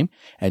OVERTIME,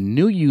 and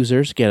new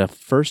users get a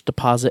first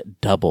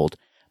deposit doubled.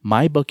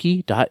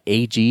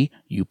 mybookie.ag.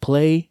 You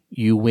play,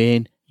 you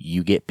win,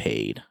 you get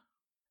paid.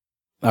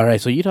 All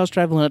right, so Utah's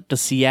traveling up to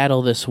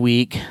Seattle this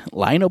week.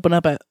 Line open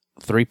up at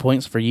 3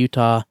 points for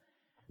Utah,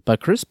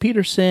 but Chris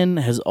Peterson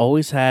has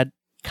always had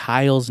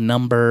Kyle's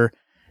number.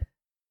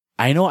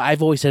 I know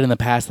I've always said in the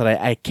past that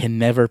I can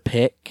never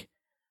pick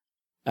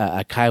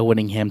a Kyle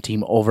Whittingham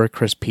team over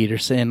Chris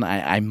Peterson.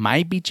 I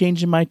might be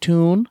changing my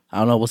tune. I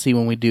don't know. We'll see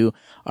when we do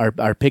our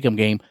pick'em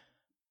game.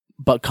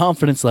 But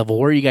confidence level,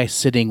 where are you guys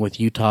sitting with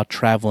Utah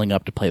traveling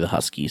up to play the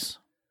Huskies?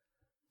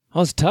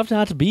 Well, it's tough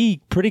not to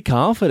be pretty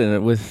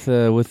confident with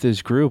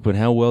this group and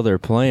how well they're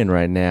playing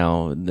right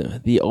now.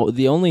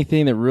 The only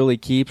thing that really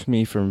keeps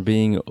me from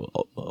being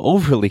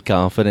overly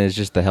confident is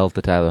just the health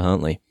of Tyler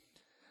Huntley.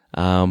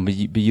 But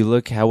you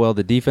look how well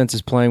the defense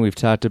is playing. We've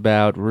talked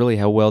about really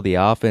how well the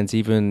offense,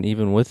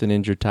 even with an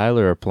injured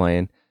Tyler, are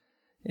playing.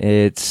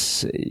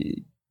 It's,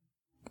 it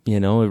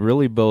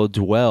really bodes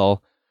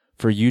well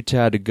for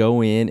Utah to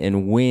go in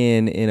and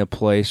win in a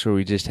place where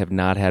we just have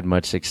not had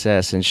much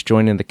success. Since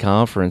joining the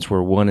conference, we're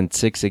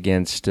 1-6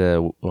 against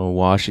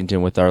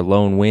Washington, with our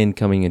lone win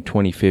coming in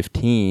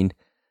 2015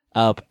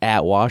 up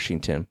at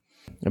Washington.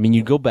 I mean,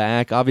 you go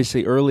back,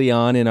 obviously early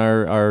on in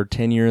our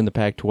tenure in the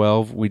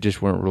Pac-12, we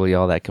just weren't really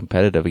all that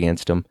competitive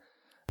against them.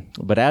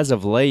 But as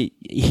of late,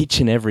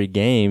 each and every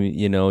game,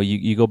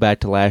 you go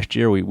back to last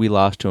year, we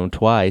lost to them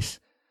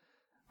twice.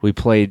 We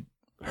played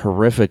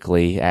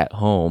horrifically at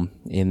home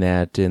in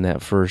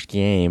that first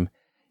game,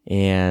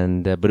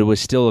 and but it was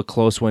still a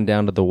close one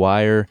down to the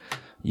wire.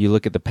 You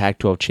look at the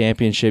Pac-12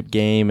 championship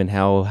game and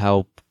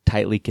how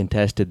tightly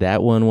contested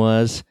that one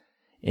was,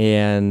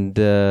 and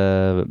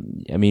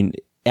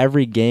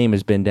every game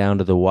has been down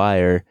to the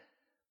wire,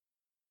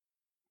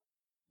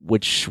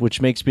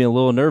 which makes me a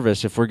little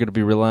nervous if we're going to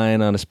be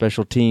relying on a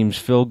special teams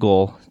field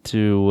goal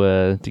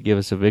to give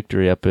us a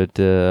victory up at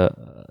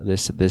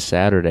this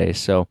Saturday.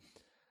 So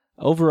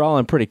overall,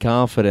 I'm pretty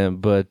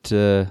confident, but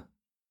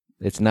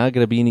it's not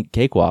going to be any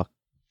cakewalk.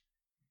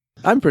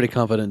 I'm pretty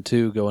confident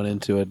too going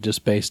into it,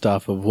 just based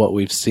off of what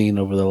we've seen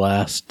over the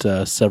last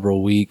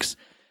several weeks.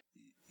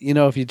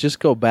 If you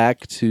just go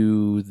back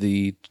to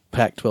the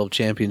Pac-12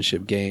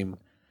 championship game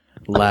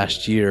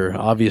last year,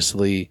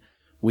 obviously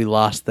we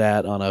lost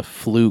that on a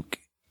fluke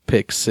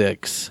pick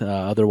six.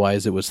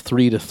 Otherwise, it was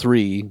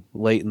 3-3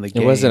 late in the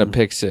game. It wasn't a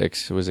pick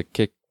six; it was a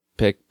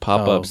pick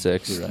pop-up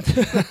six.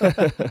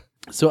 Right.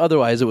 So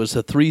otherwise, it was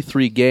a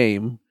 3-3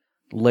 game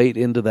late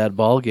into that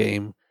ball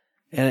game,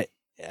 and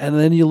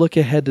then you look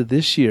ahead to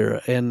this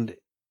year, and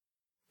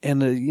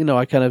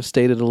I kind of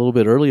stated a little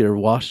bit earlier,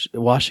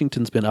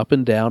 Washington's been up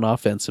and down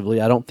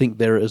offensively. I don't think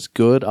they're as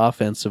good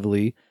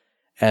offensively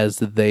as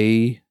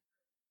they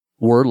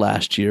were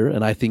last year,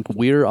 and I think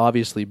we're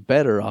obviously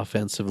better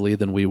offensively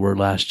than we were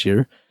last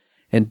year.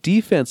 And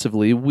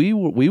defensively, we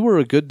were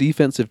a good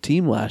defensive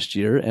team last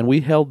year, and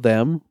we held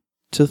them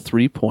to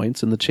 3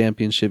 points in the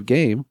championship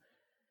game.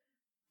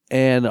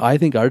 And I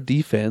think our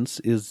defense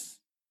is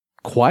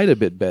quite a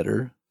bit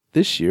better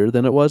this year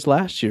than it was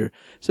last year.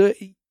 So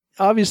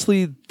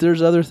obviously,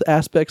 there's other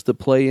aspects that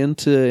play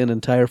into an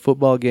entire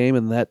football game,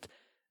 and that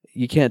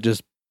you can't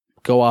just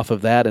go off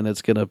of that and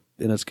it's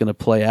gonna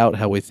play out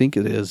how we think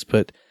it is.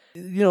 But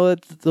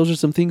those are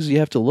some things you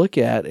have to look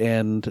at,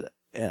 and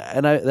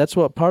that's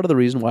what part of the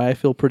reason why I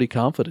feel pretty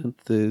confident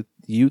the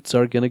Utes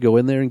are going to go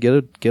in there and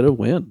get a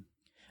win.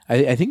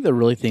 I think the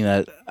really thing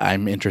that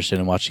I'm interested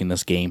in watching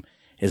this game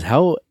is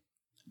how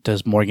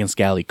does Morgan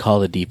Scalley call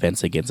the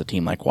defense against a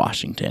team like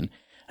Washington.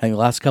 I think the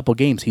last couple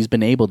games he's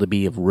been able to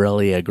be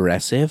really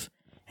aggressive,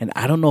 and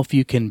I don't know if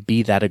you can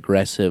be that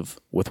aggressive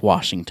with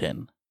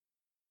Washington.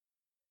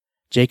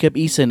 Jacob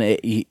Eason,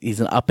 he's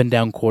an up and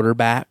down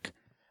quarterback.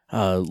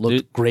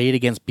 Looked great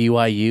against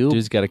BYU.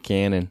 Dude's got a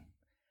cannon.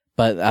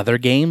 But other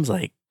games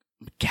like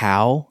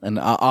Cal, and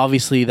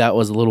obviously that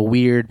was a little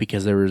weird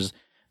because there was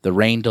the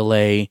rain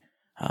delay.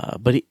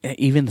 But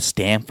even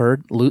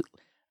Stanford,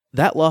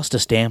 that loss to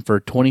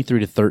Stanford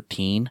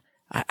 23-13.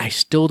 I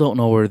still don't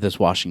know where this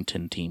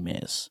Washington team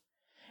is.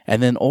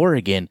 And then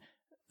Oregon,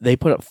 they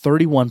put up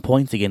 31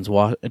 points against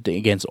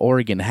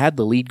Oregon, had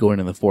the lead going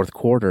in the fourth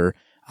quarter.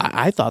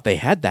 I thought they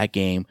had that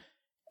game,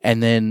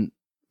 and then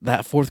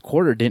that fourth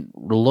quarter didn't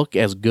look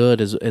as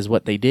good as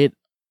what they did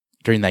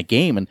during that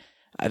game. And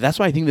that's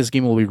why I think this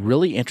game will be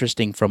really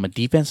interesting from a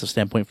defensive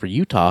standpoint for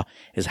Utah,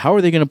 is how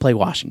are they going to play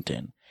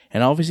Washington?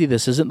 And obviously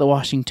this isn't the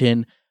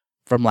Washington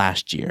from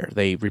last year.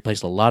 They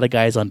replaced a lot of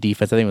guys on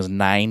defense. I think it was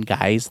 9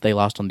 guys they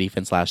lost on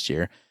defense last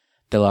year.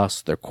 They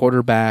lost their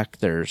quarterback,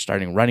 their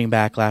starting running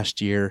back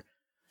last year.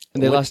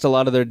 And they lost a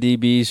lot of their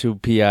DBs who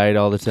PI'd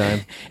all the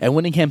time. And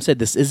Whittingham said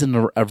this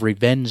isn't a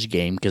revenge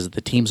game because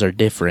the teams are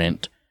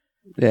different.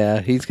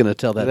 Yeah, he's going to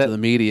tell that to the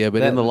media,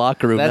 but in the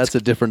locker room, that's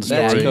a different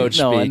story. That's coach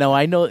speak. No,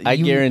 I know. I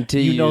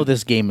guarantee you know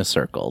this game is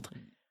circled.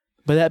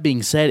 But that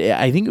being said,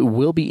 I think it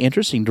will be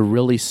interesting to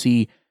really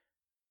see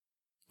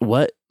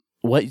what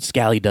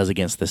Scally does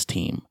against this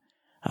team.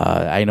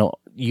 I know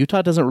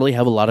Utah doesn't really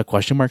have a lot of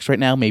question marks right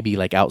now, maybe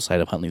like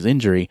outside of Huntley's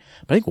injury,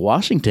 but I think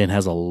Washington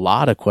has a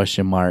lot of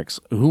question marks.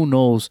 Who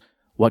knows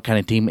what kind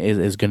of team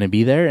is going to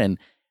be there? And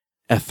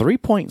a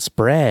 3-point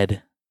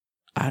spread,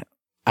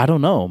 I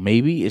don't know.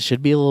 Maybe it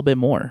should be a little bit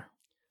more.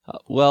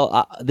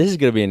 This is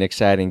going to be an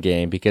exciting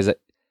game because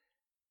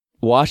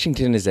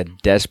Washington is a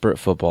desperate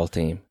football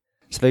team.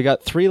 So they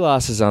got 3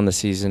 losses on the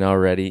season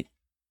already.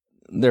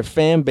 Their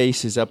fan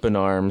base is up in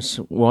arms,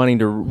 wanting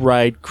to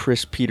ride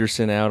Chris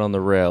Peterson out on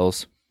the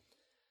rails.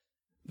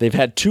 They've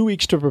had 2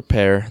 weeks to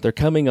prepare. They're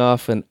coming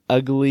off an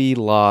ugly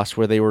loss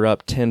where they were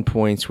up 10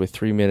 points with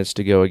 3 minutes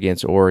to go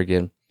against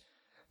Oregon.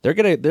 We're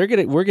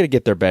gonna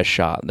get their best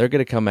shot. They're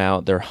gonna come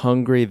out. They're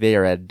hungry. They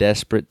are a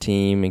desperate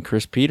team, and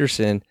Chris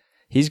Peterson,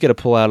 he's gonna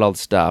pull out all the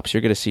stops.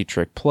 You're gonna see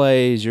trick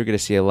plays. You're gonna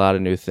see a lot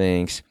of new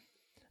things.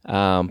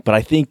 But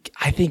I think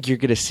you're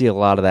gonna see a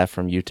lot of that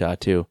from Utah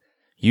too.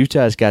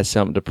 Utah's got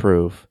something to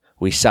prove.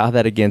 We saw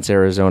that against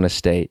Arizona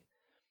State,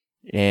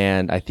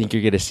 and I think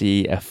you're gonna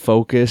see a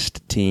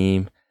focused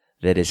team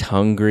that is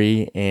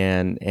hungry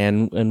and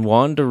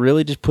wanting to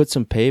really just put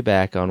some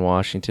payback on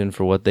Washington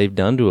for what they've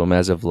done to them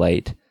as of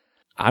late.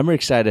 I'm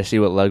excited to see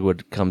what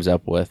Ludwig comes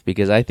up with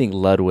because I think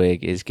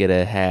Ludwig is going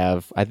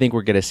to I think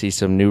we're going to see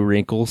some new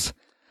wrinkles.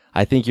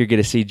 I think you're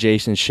going to see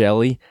Jason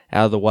Shelley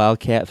out of the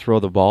Wildcat throw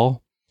the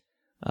ball.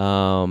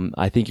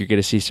 I think you're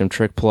going to see some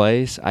trick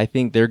plays. I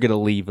think they're going to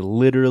leave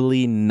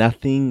literally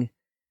nothing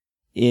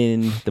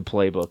in the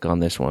playbook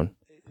on this one.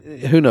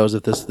 Who knows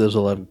if this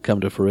will ever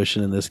come to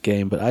fruition in this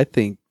game, but I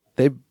think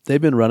they've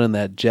been running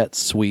that jet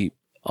sweep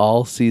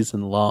all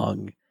season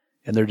long.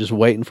 And they're just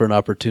waiting for an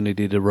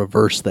opportunity to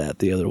reverse that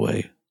the other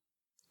way.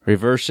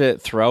 Reverse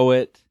it, throw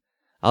it.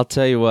 I'll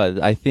tell you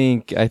what, I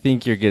think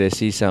you're going to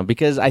see some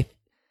because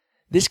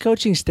this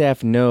coaching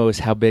staff knows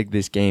how big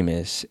this game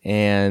is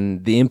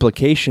and the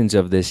implications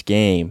of this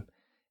game.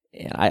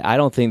 I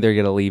don't think they're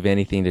going to leave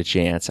anything to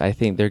chance. I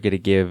think they're going to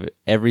give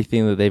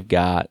everything that they've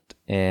got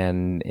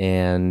and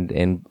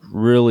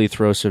really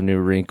throw some new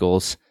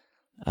wrinkles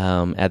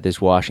at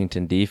this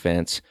Washington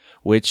defense,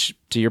 which,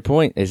 to your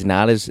point, is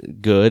not as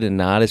good and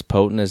not as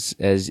potent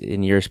as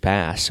in years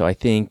past. So I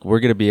think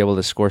we're going to be able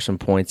to score some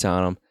points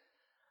on them.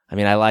 I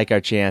mean, I like our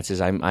chances.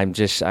 I'm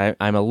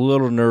a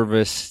little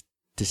nervous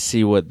to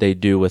see what they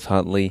do with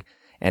Huntley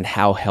and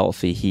how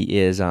healthy he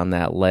is on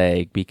that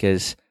leg,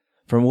 because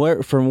from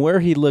where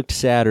he looked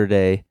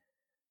Saturday,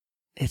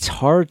 it's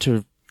hard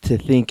to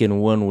think in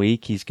 1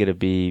 week he's going to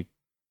be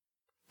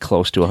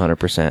close to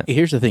 100%.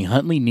 Here's the thing.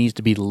 Huntley needs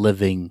to be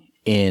living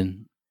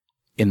in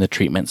the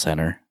treatment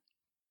center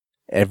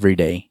every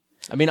day.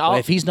 I mean,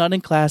 if he's not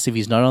in class, if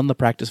he's not on the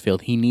practice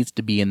field, he needs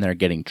to be in there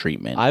getting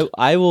treatment.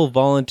 I will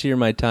volunteer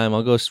my time.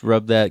 I'll go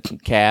rub that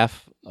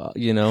calf,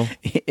 in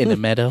a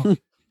meadow.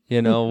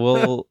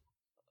 We'll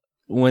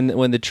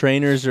when the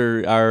trainers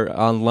are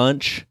on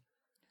lunch,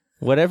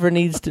 whatever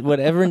needs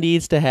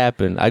to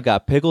happen. I've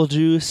got pickle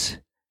juice.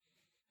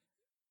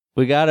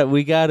 We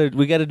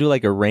gotta do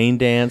like a rain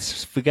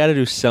dance. We gotta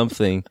do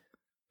something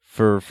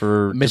for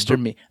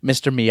Mr.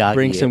 Miyagi.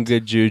 Bring some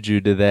good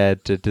juju to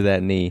that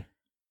knee.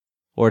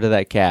 Or to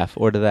that calf,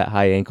 or to that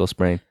high ankle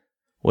sprain,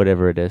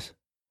 whatever it is.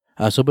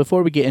 So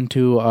before we get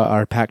into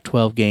our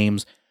Pac-12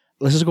 games,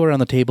 let's just go around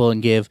the table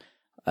and give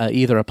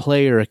either a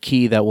play or a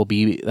key that will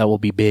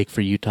be big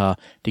for Utah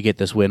to get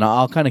this win.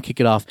 I'll kind of kick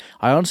it off.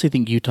 I honestly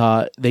think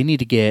Utah, they need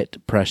to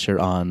get pressure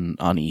on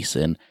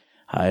Eason.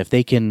 If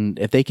they can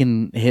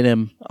hit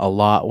him a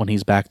lot when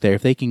he's back there,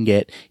 if they can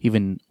get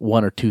even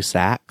 1 or 2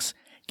 sacks,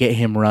 get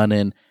him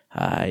running.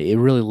 It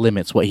really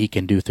limits what he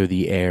can do through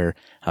the air,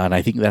 and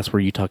I think that's where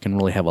Utah can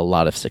really have a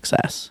lot of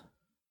success.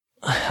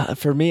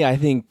 For me, I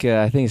think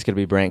it's going to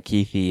be Brant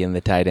Kuithe in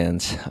the tight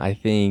ends. I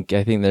think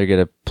they're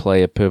going to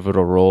play a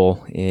pivotal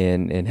role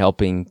in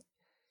helping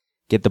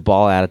get the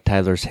ball out of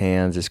Tyler's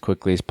hands as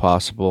quickly as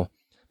possible.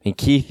 I mean,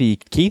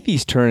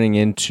 Kuithe's turning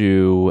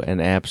into an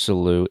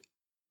absolute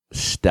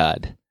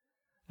stud,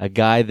 a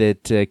guy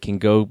that can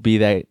go be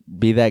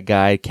that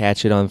guy,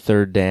 catch it on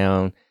third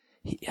down.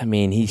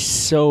 He's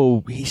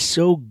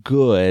so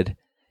good,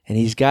 and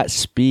he's got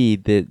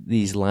speed that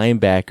these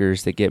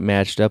linebackers that get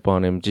matched up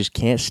on him just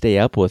can't stay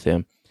up with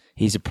him.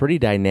 He's a pretty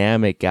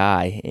dynamic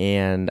guy,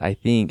 and I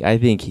think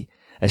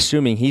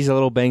assuming he's a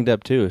little banged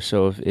up too.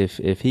 So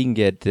if he can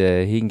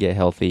get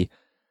healthy,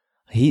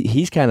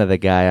 he's kind of the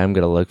guy I'm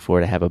going to look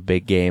for to have a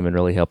big game and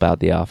really help out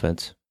the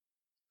offense.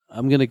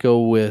 I'm going to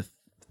go with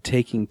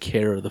taking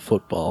care of the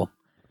football,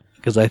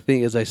 because I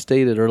think, as I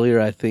stated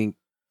earlier, I think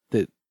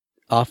that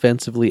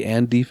offensively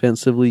and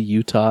defensively,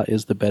 Utah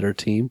is the better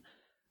team.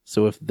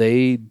 So if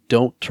they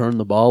don't turn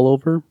the ball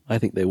over, I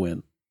think they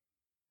win.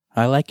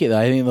 I like it.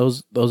 I think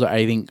those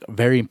are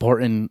very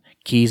important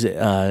keys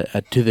to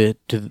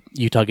the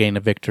Utah getting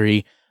a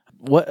victory.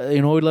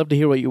 we'd love to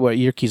hear what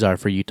your keys are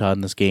for Utah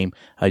in this game.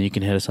 You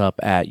can hit us up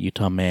at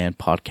Utah Man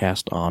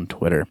Podcast on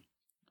Twitter.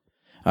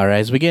 All right,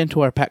 as we get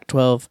into our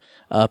Pac-12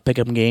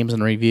 pick'em games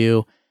and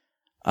review,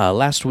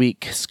 last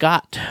week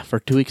Scott for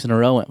 2 weeks in a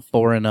row went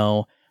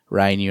 4-0.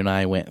 Ryan, you and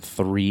I went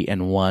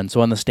 3-1. So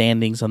on the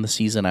standings on the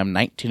season, I'm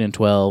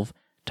 19-12,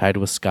 tied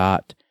with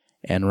Scott,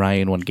 and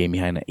Ryan one game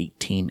behind at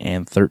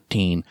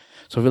 18-13.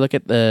 So if we look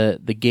at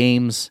the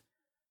games,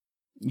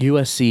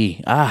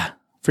 USC,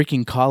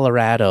 freaking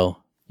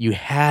Colorado, you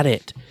had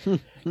it.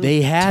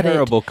 They had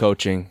Terrible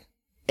coaching.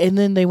 And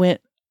then they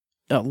went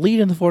lead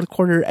in the fourth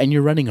quarter, and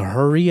you're running a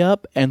hurry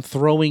up and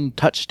throwing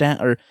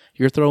touchdown, or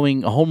you're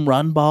throwing home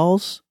run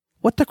balls.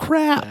 What the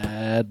crap?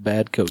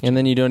 Bad coaching. And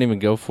then you don't even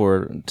go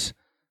for it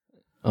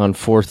on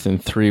 4th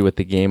and 3 with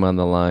the game on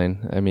the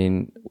line. I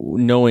mean,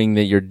 knowing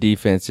that your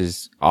defense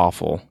is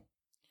awful.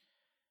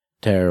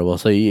 Terrible.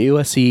 So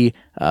USC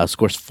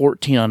scores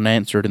 14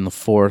 unanswered in the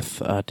fourth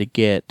to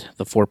get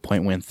the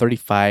 4-point win,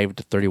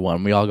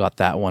 35-31. We all got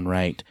that one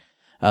right.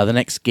 The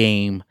next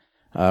game,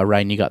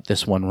 Ryan, you got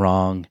this one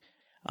wrong.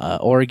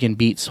 Oregon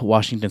beats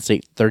Washington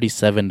State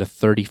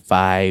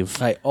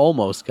 37-35. I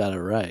almost got it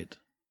right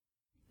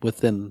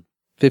within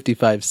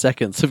 55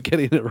 seconds of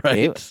getting it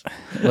right.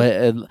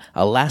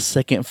 A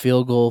last-second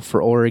field goal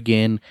for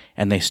Oregon,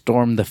 and they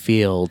storm the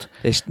field.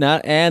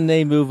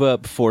 They move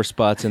up 4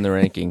 spots in the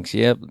rankings.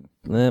 Yep,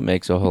 that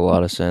makes a whole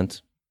lot of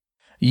sense.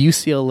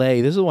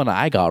 UCLA, this is one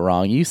I got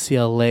wrong.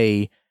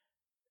 UCLA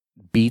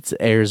beats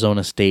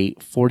Arizona State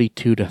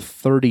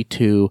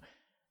 42-32.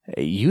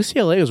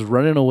 UCLA was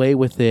running away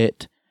with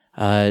it,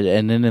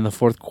 and then in the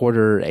fourth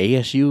quarter,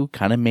 ASU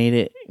kind of made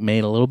a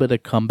little bit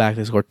of comeback.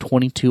 They scored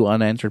 22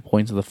 unanswered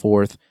points in the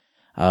fourth,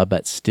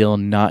 but still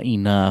not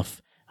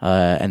enough.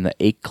 And the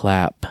 8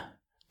 clap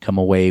come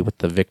away with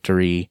the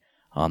victory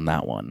on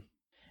that one.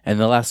 And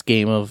the last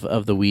game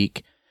of the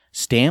week,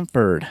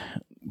 Stanford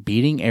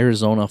beating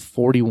Arizona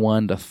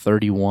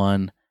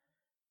 41-31.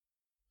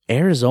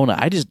 Arizona,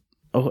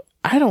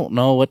 I don't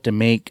know what to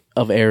make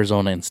of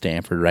Arizona and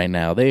Stanford right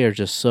now. They are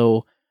just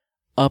so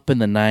up in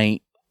the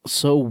night,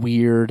 so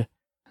weird.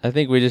 I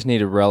think we just need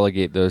to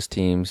relegate those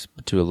teams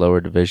to a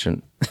lower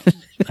division. I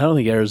don't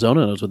think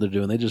Arizona knows what they're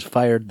doing. They just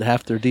fired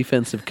half their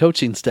defensive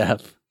coaching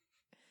staff.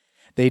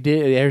 They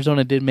did.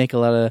 Arizona did make a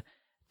lot of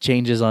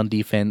changes on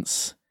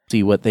defense.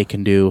 See what they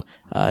can do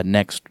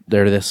next.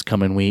 This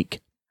coming week.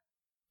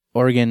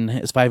 Oregon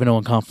is 5-0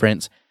 in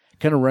conference,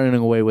 kind of running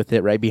away with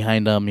it. Right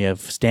behind them, you have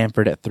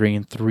Stanford at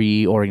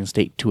 3-3, Oregon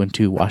State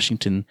 2-2,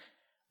 Washington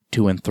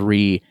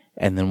 2-3,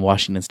 and then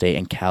Washington State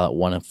and Cal at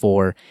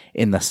 1-4.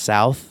 In the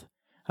South,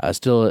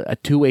 still a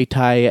two-way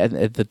tie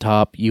at the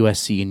top,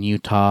 USC and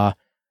Utah.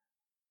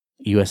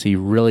 USC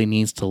really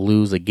needs to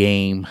lose a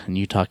game, and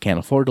Utah can't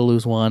afford to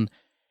lose one.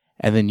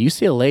 And then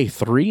UCLA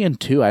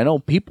 3-2. I know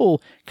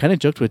people kind of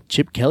joked with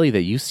Chip Kelly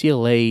that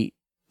UCLA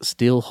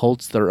still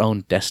holds their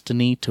own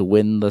destiny to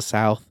win the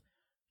South.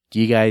 Do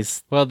you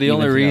guys? Well, the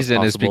only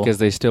reason is because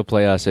they still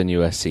play us in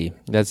USC.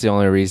 That's the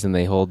only reason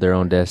they hold their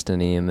own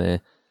destiny in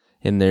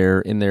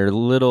their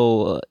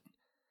little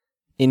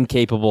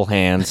incapable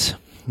hands.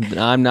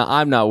 I'm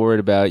not worried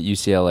about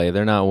UCLA.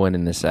 They're not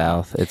winning the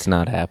South. It's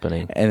not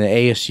happening. And the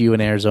ASU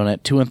and Arizona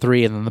at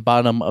 2-3, and then the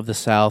bottom of the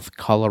South,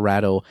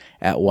 Colorado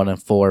at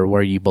 1-4,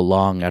 where you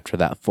belong after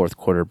that fourth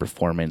quarter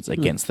performance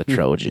against the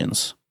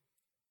Trojans.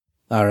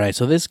 All right,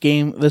 so this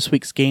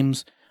week's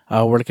games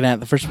we're looking at,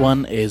 the first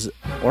one is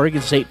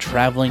Oregon State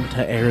traveling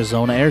to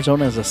Arizona.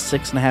 Arizona is a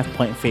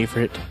 6.5-point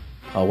favorite.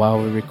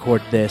 While we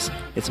record this,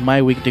 it's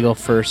my week to go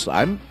first.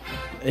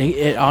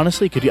 It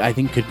honestly could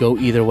go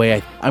either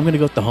way. I'm going to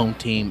go with the home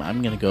team.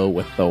 I'm going to go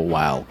with the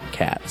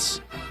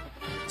Wildcats.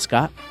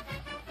 Scott?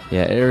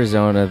 Yeah,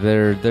 Arizona,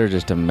 they're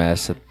just a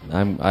mess.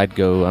 I'm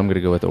going to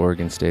go with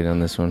Oregon State on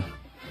this one.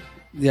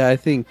 Yeah, I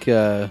think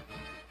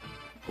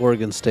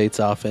Oregon State's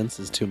offense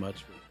is too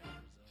much for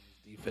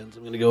Arizona's defense.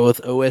 I'm going to go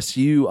with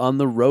OSU on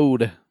the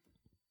road.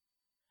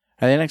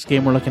 The next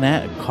game we're looking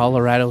at,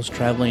 Colorado's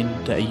traveling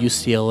to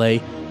UCLA.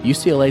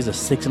 UCLA is a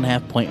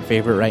 6.5-point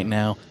favorite right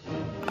now.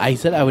 I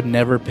said I would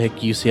never pick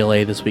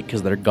UCLA this week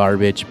because they're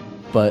garbage,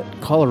 but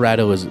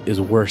Colorado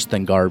is worse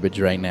than garbage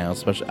right now.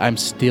 Especially, I'm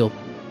still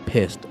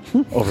pissed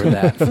over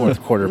that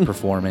fourth quarter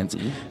performance.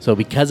 So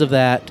because of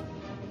that,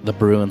 the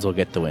Bruins will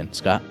get the win.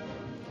 Scott?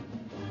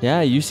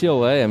 Yeah,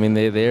 UCLA. I mean,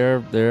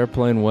 they're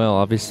playing well.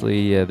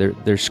 Obviously,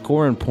 they're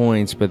scoring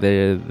points, but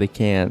they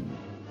can't.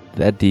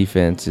 That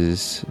defense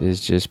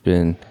is just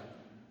been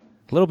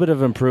a little bit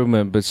of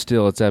improvement, but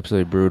still, it's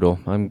absolutely brutal.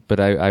 But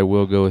I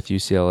will go with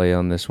UCLA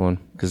on this one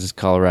because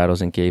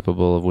Colorado's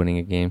incapable of winning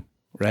a game.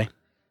 Right.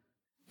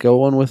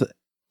 Going with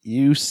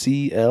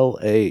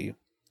UCLA.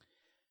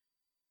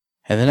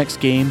 And the next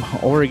game,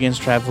 Oregon's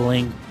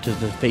traveling to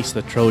face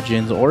the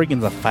Trojans.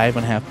 Oregon's a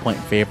 5.5-point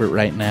favorite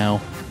right now.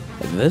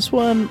 This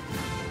one,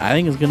 I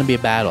think, is going to be a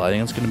battle. I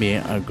think it's going to be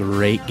a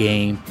great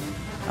game.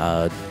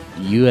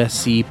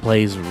 USC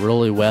plays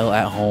really well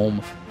at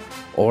home.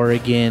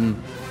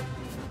 Oregon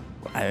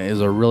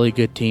is a really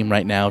good team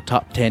right now.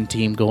 Top 10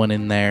 team going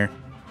in there.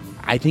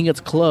 I think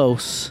it's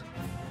close,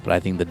 but I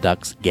think the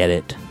Ducks get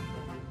it.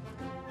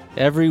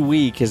 Every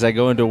week as I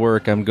go into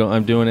work, I'm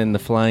doing it in the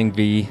flying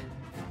V.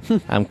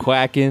 I'm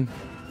quacking.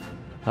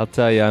 I'll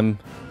tell you, I'm,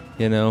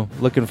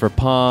 looking for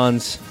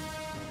pawns,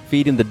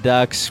 feeding the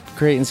Ducks,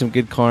 creating some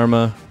good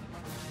karma.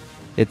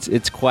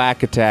 It's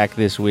quack attack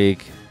this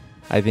week.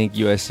 I think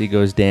USC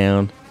goes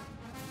down.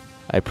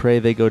 I pray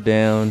they go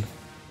down.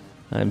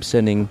 I'm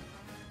sending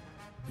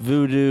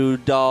voodoo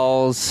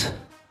dolls.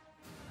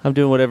 I'm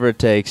doing whatever it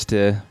takes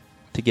to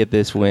get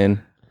this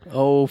win.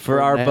 Oh,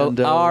 for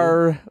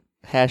our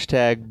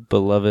hashtag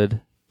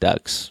beloved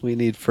Ducks. We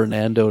need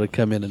Fernando to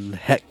come in and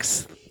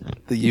hex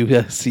the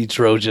USC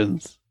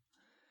Trojans.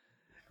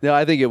 No,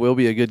 I think it will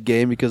be a good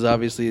game because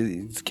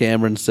obviously, as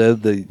Cameron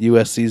said, the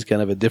USC is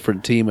kind of a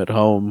different team at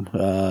home.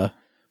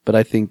 But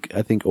I think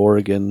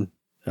Oregon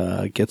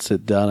gets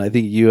it done. I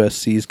think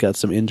USC's got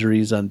some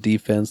injuries on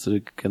defense that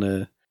are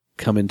gonna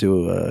come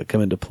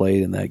into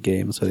play in that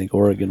game. So I think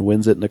Oregon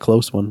wins it in a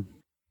close one.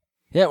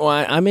 Yeah, well,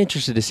 I'm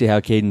interested to see how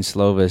Caden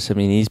Slovis. I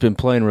mean, he's been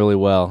playing really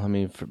well. I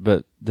mean,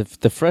 but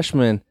the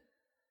freshman,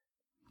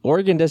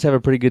 Oregon does have a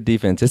pretty good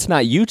defense. It's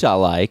not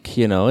Utah-like,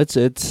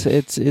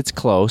 it's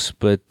close,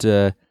 but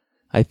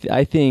I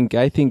think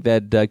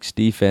that Ducks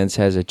defense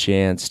has a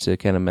chance to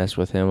kind of mess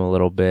with him a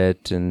little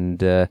bit, and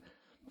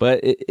but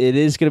it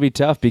is going to be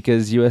tough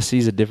because USC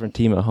is a different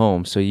team at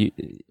home. So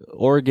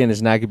Oregon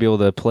is not going to be able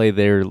to play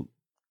their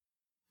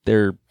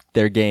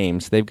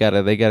games. They got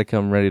to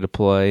come ready to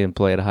play and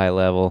play at a high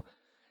level.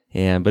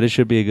 But it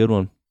should be a good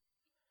one.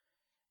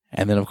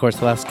 And then, of course,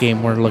 the last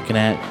game we're looking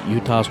at,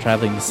 Utah's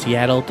traveling to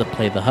Seattle to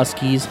play the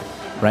Huskies.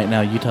 Right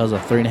now, Utah's a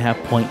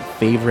 3.5-point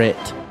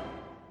favorite.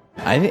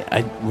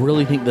 I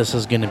really think this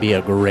is going to be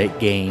a great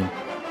game.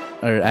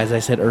 Or as I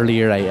said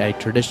earlier, I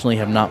traditionally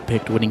have not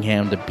picked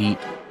Whittingham to beat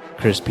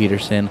Chris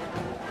Peterson,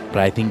 but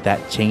I think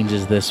that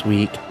changes this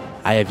week.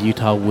 I have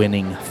Utah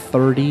winning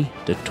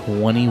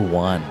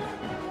 30-21.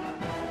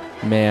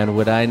 Man,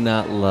 would I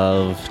not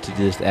love to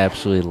just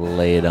absolutely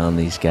lay it on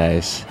these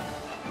guys?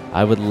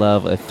 I would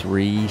love a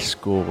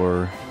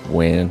 3-score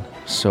win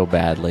so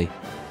badly.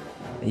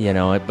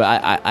 But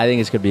I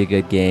think it's going to be a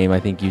good game. I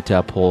think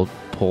Utah pulls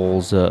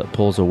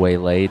away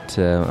late.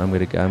 I'm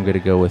gonna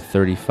go with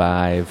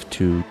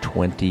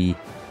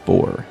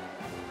 35-24.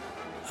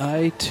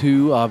 I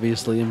too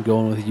obviously am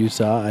going with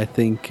Utah. I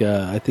think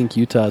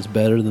Utah is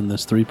better than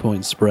this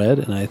 3-point spread,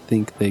 and I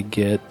think they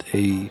get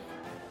a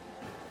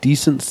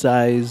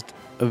decent-sized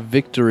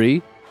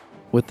victory,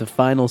 with the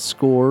final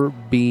score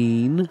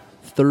being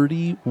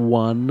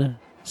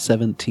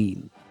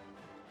 31-17.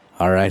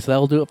 All right, so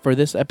that'll do it for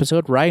this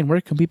episode. Ryan,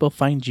 where can people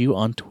find you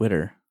on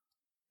Twitter?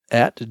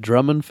 At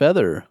Drum and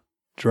Feather.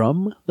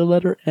 Drum, the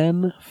letter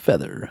N,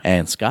 Feather.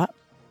 And Scott?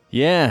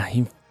 Yeah,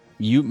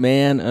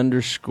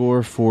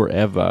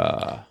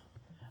 UTman_forever.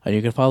 And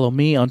you can follow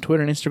me on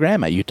Twitter and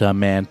Instagram at Utah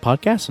Man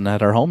Podcast, and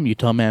at our home,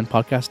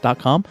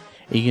 UtahManPodcast.com.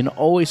 You can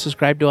always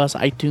subscribe to us,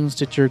 iTunes,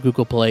 Stitcher,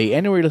 Google Play,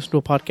 anywhere you listen to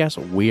a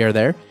podcast, we are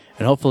there.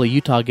 And hopefully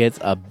Utah gets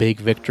a big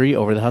victory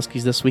over the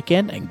Huskies this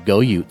weekend, and go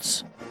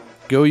Utes.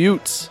 Go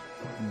Utes.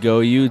 Go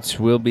Utes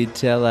will be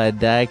till I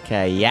die,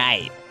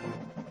 Kayite.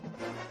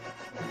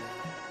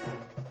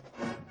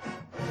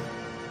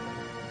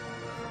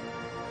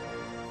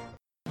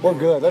 We're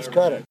good. Let's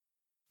cut it.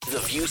 The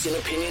views and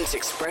opinions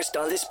expressed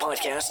on this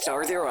podcast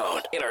are their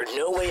own and are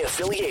no way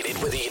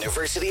affiliated with the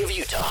University of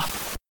Utah.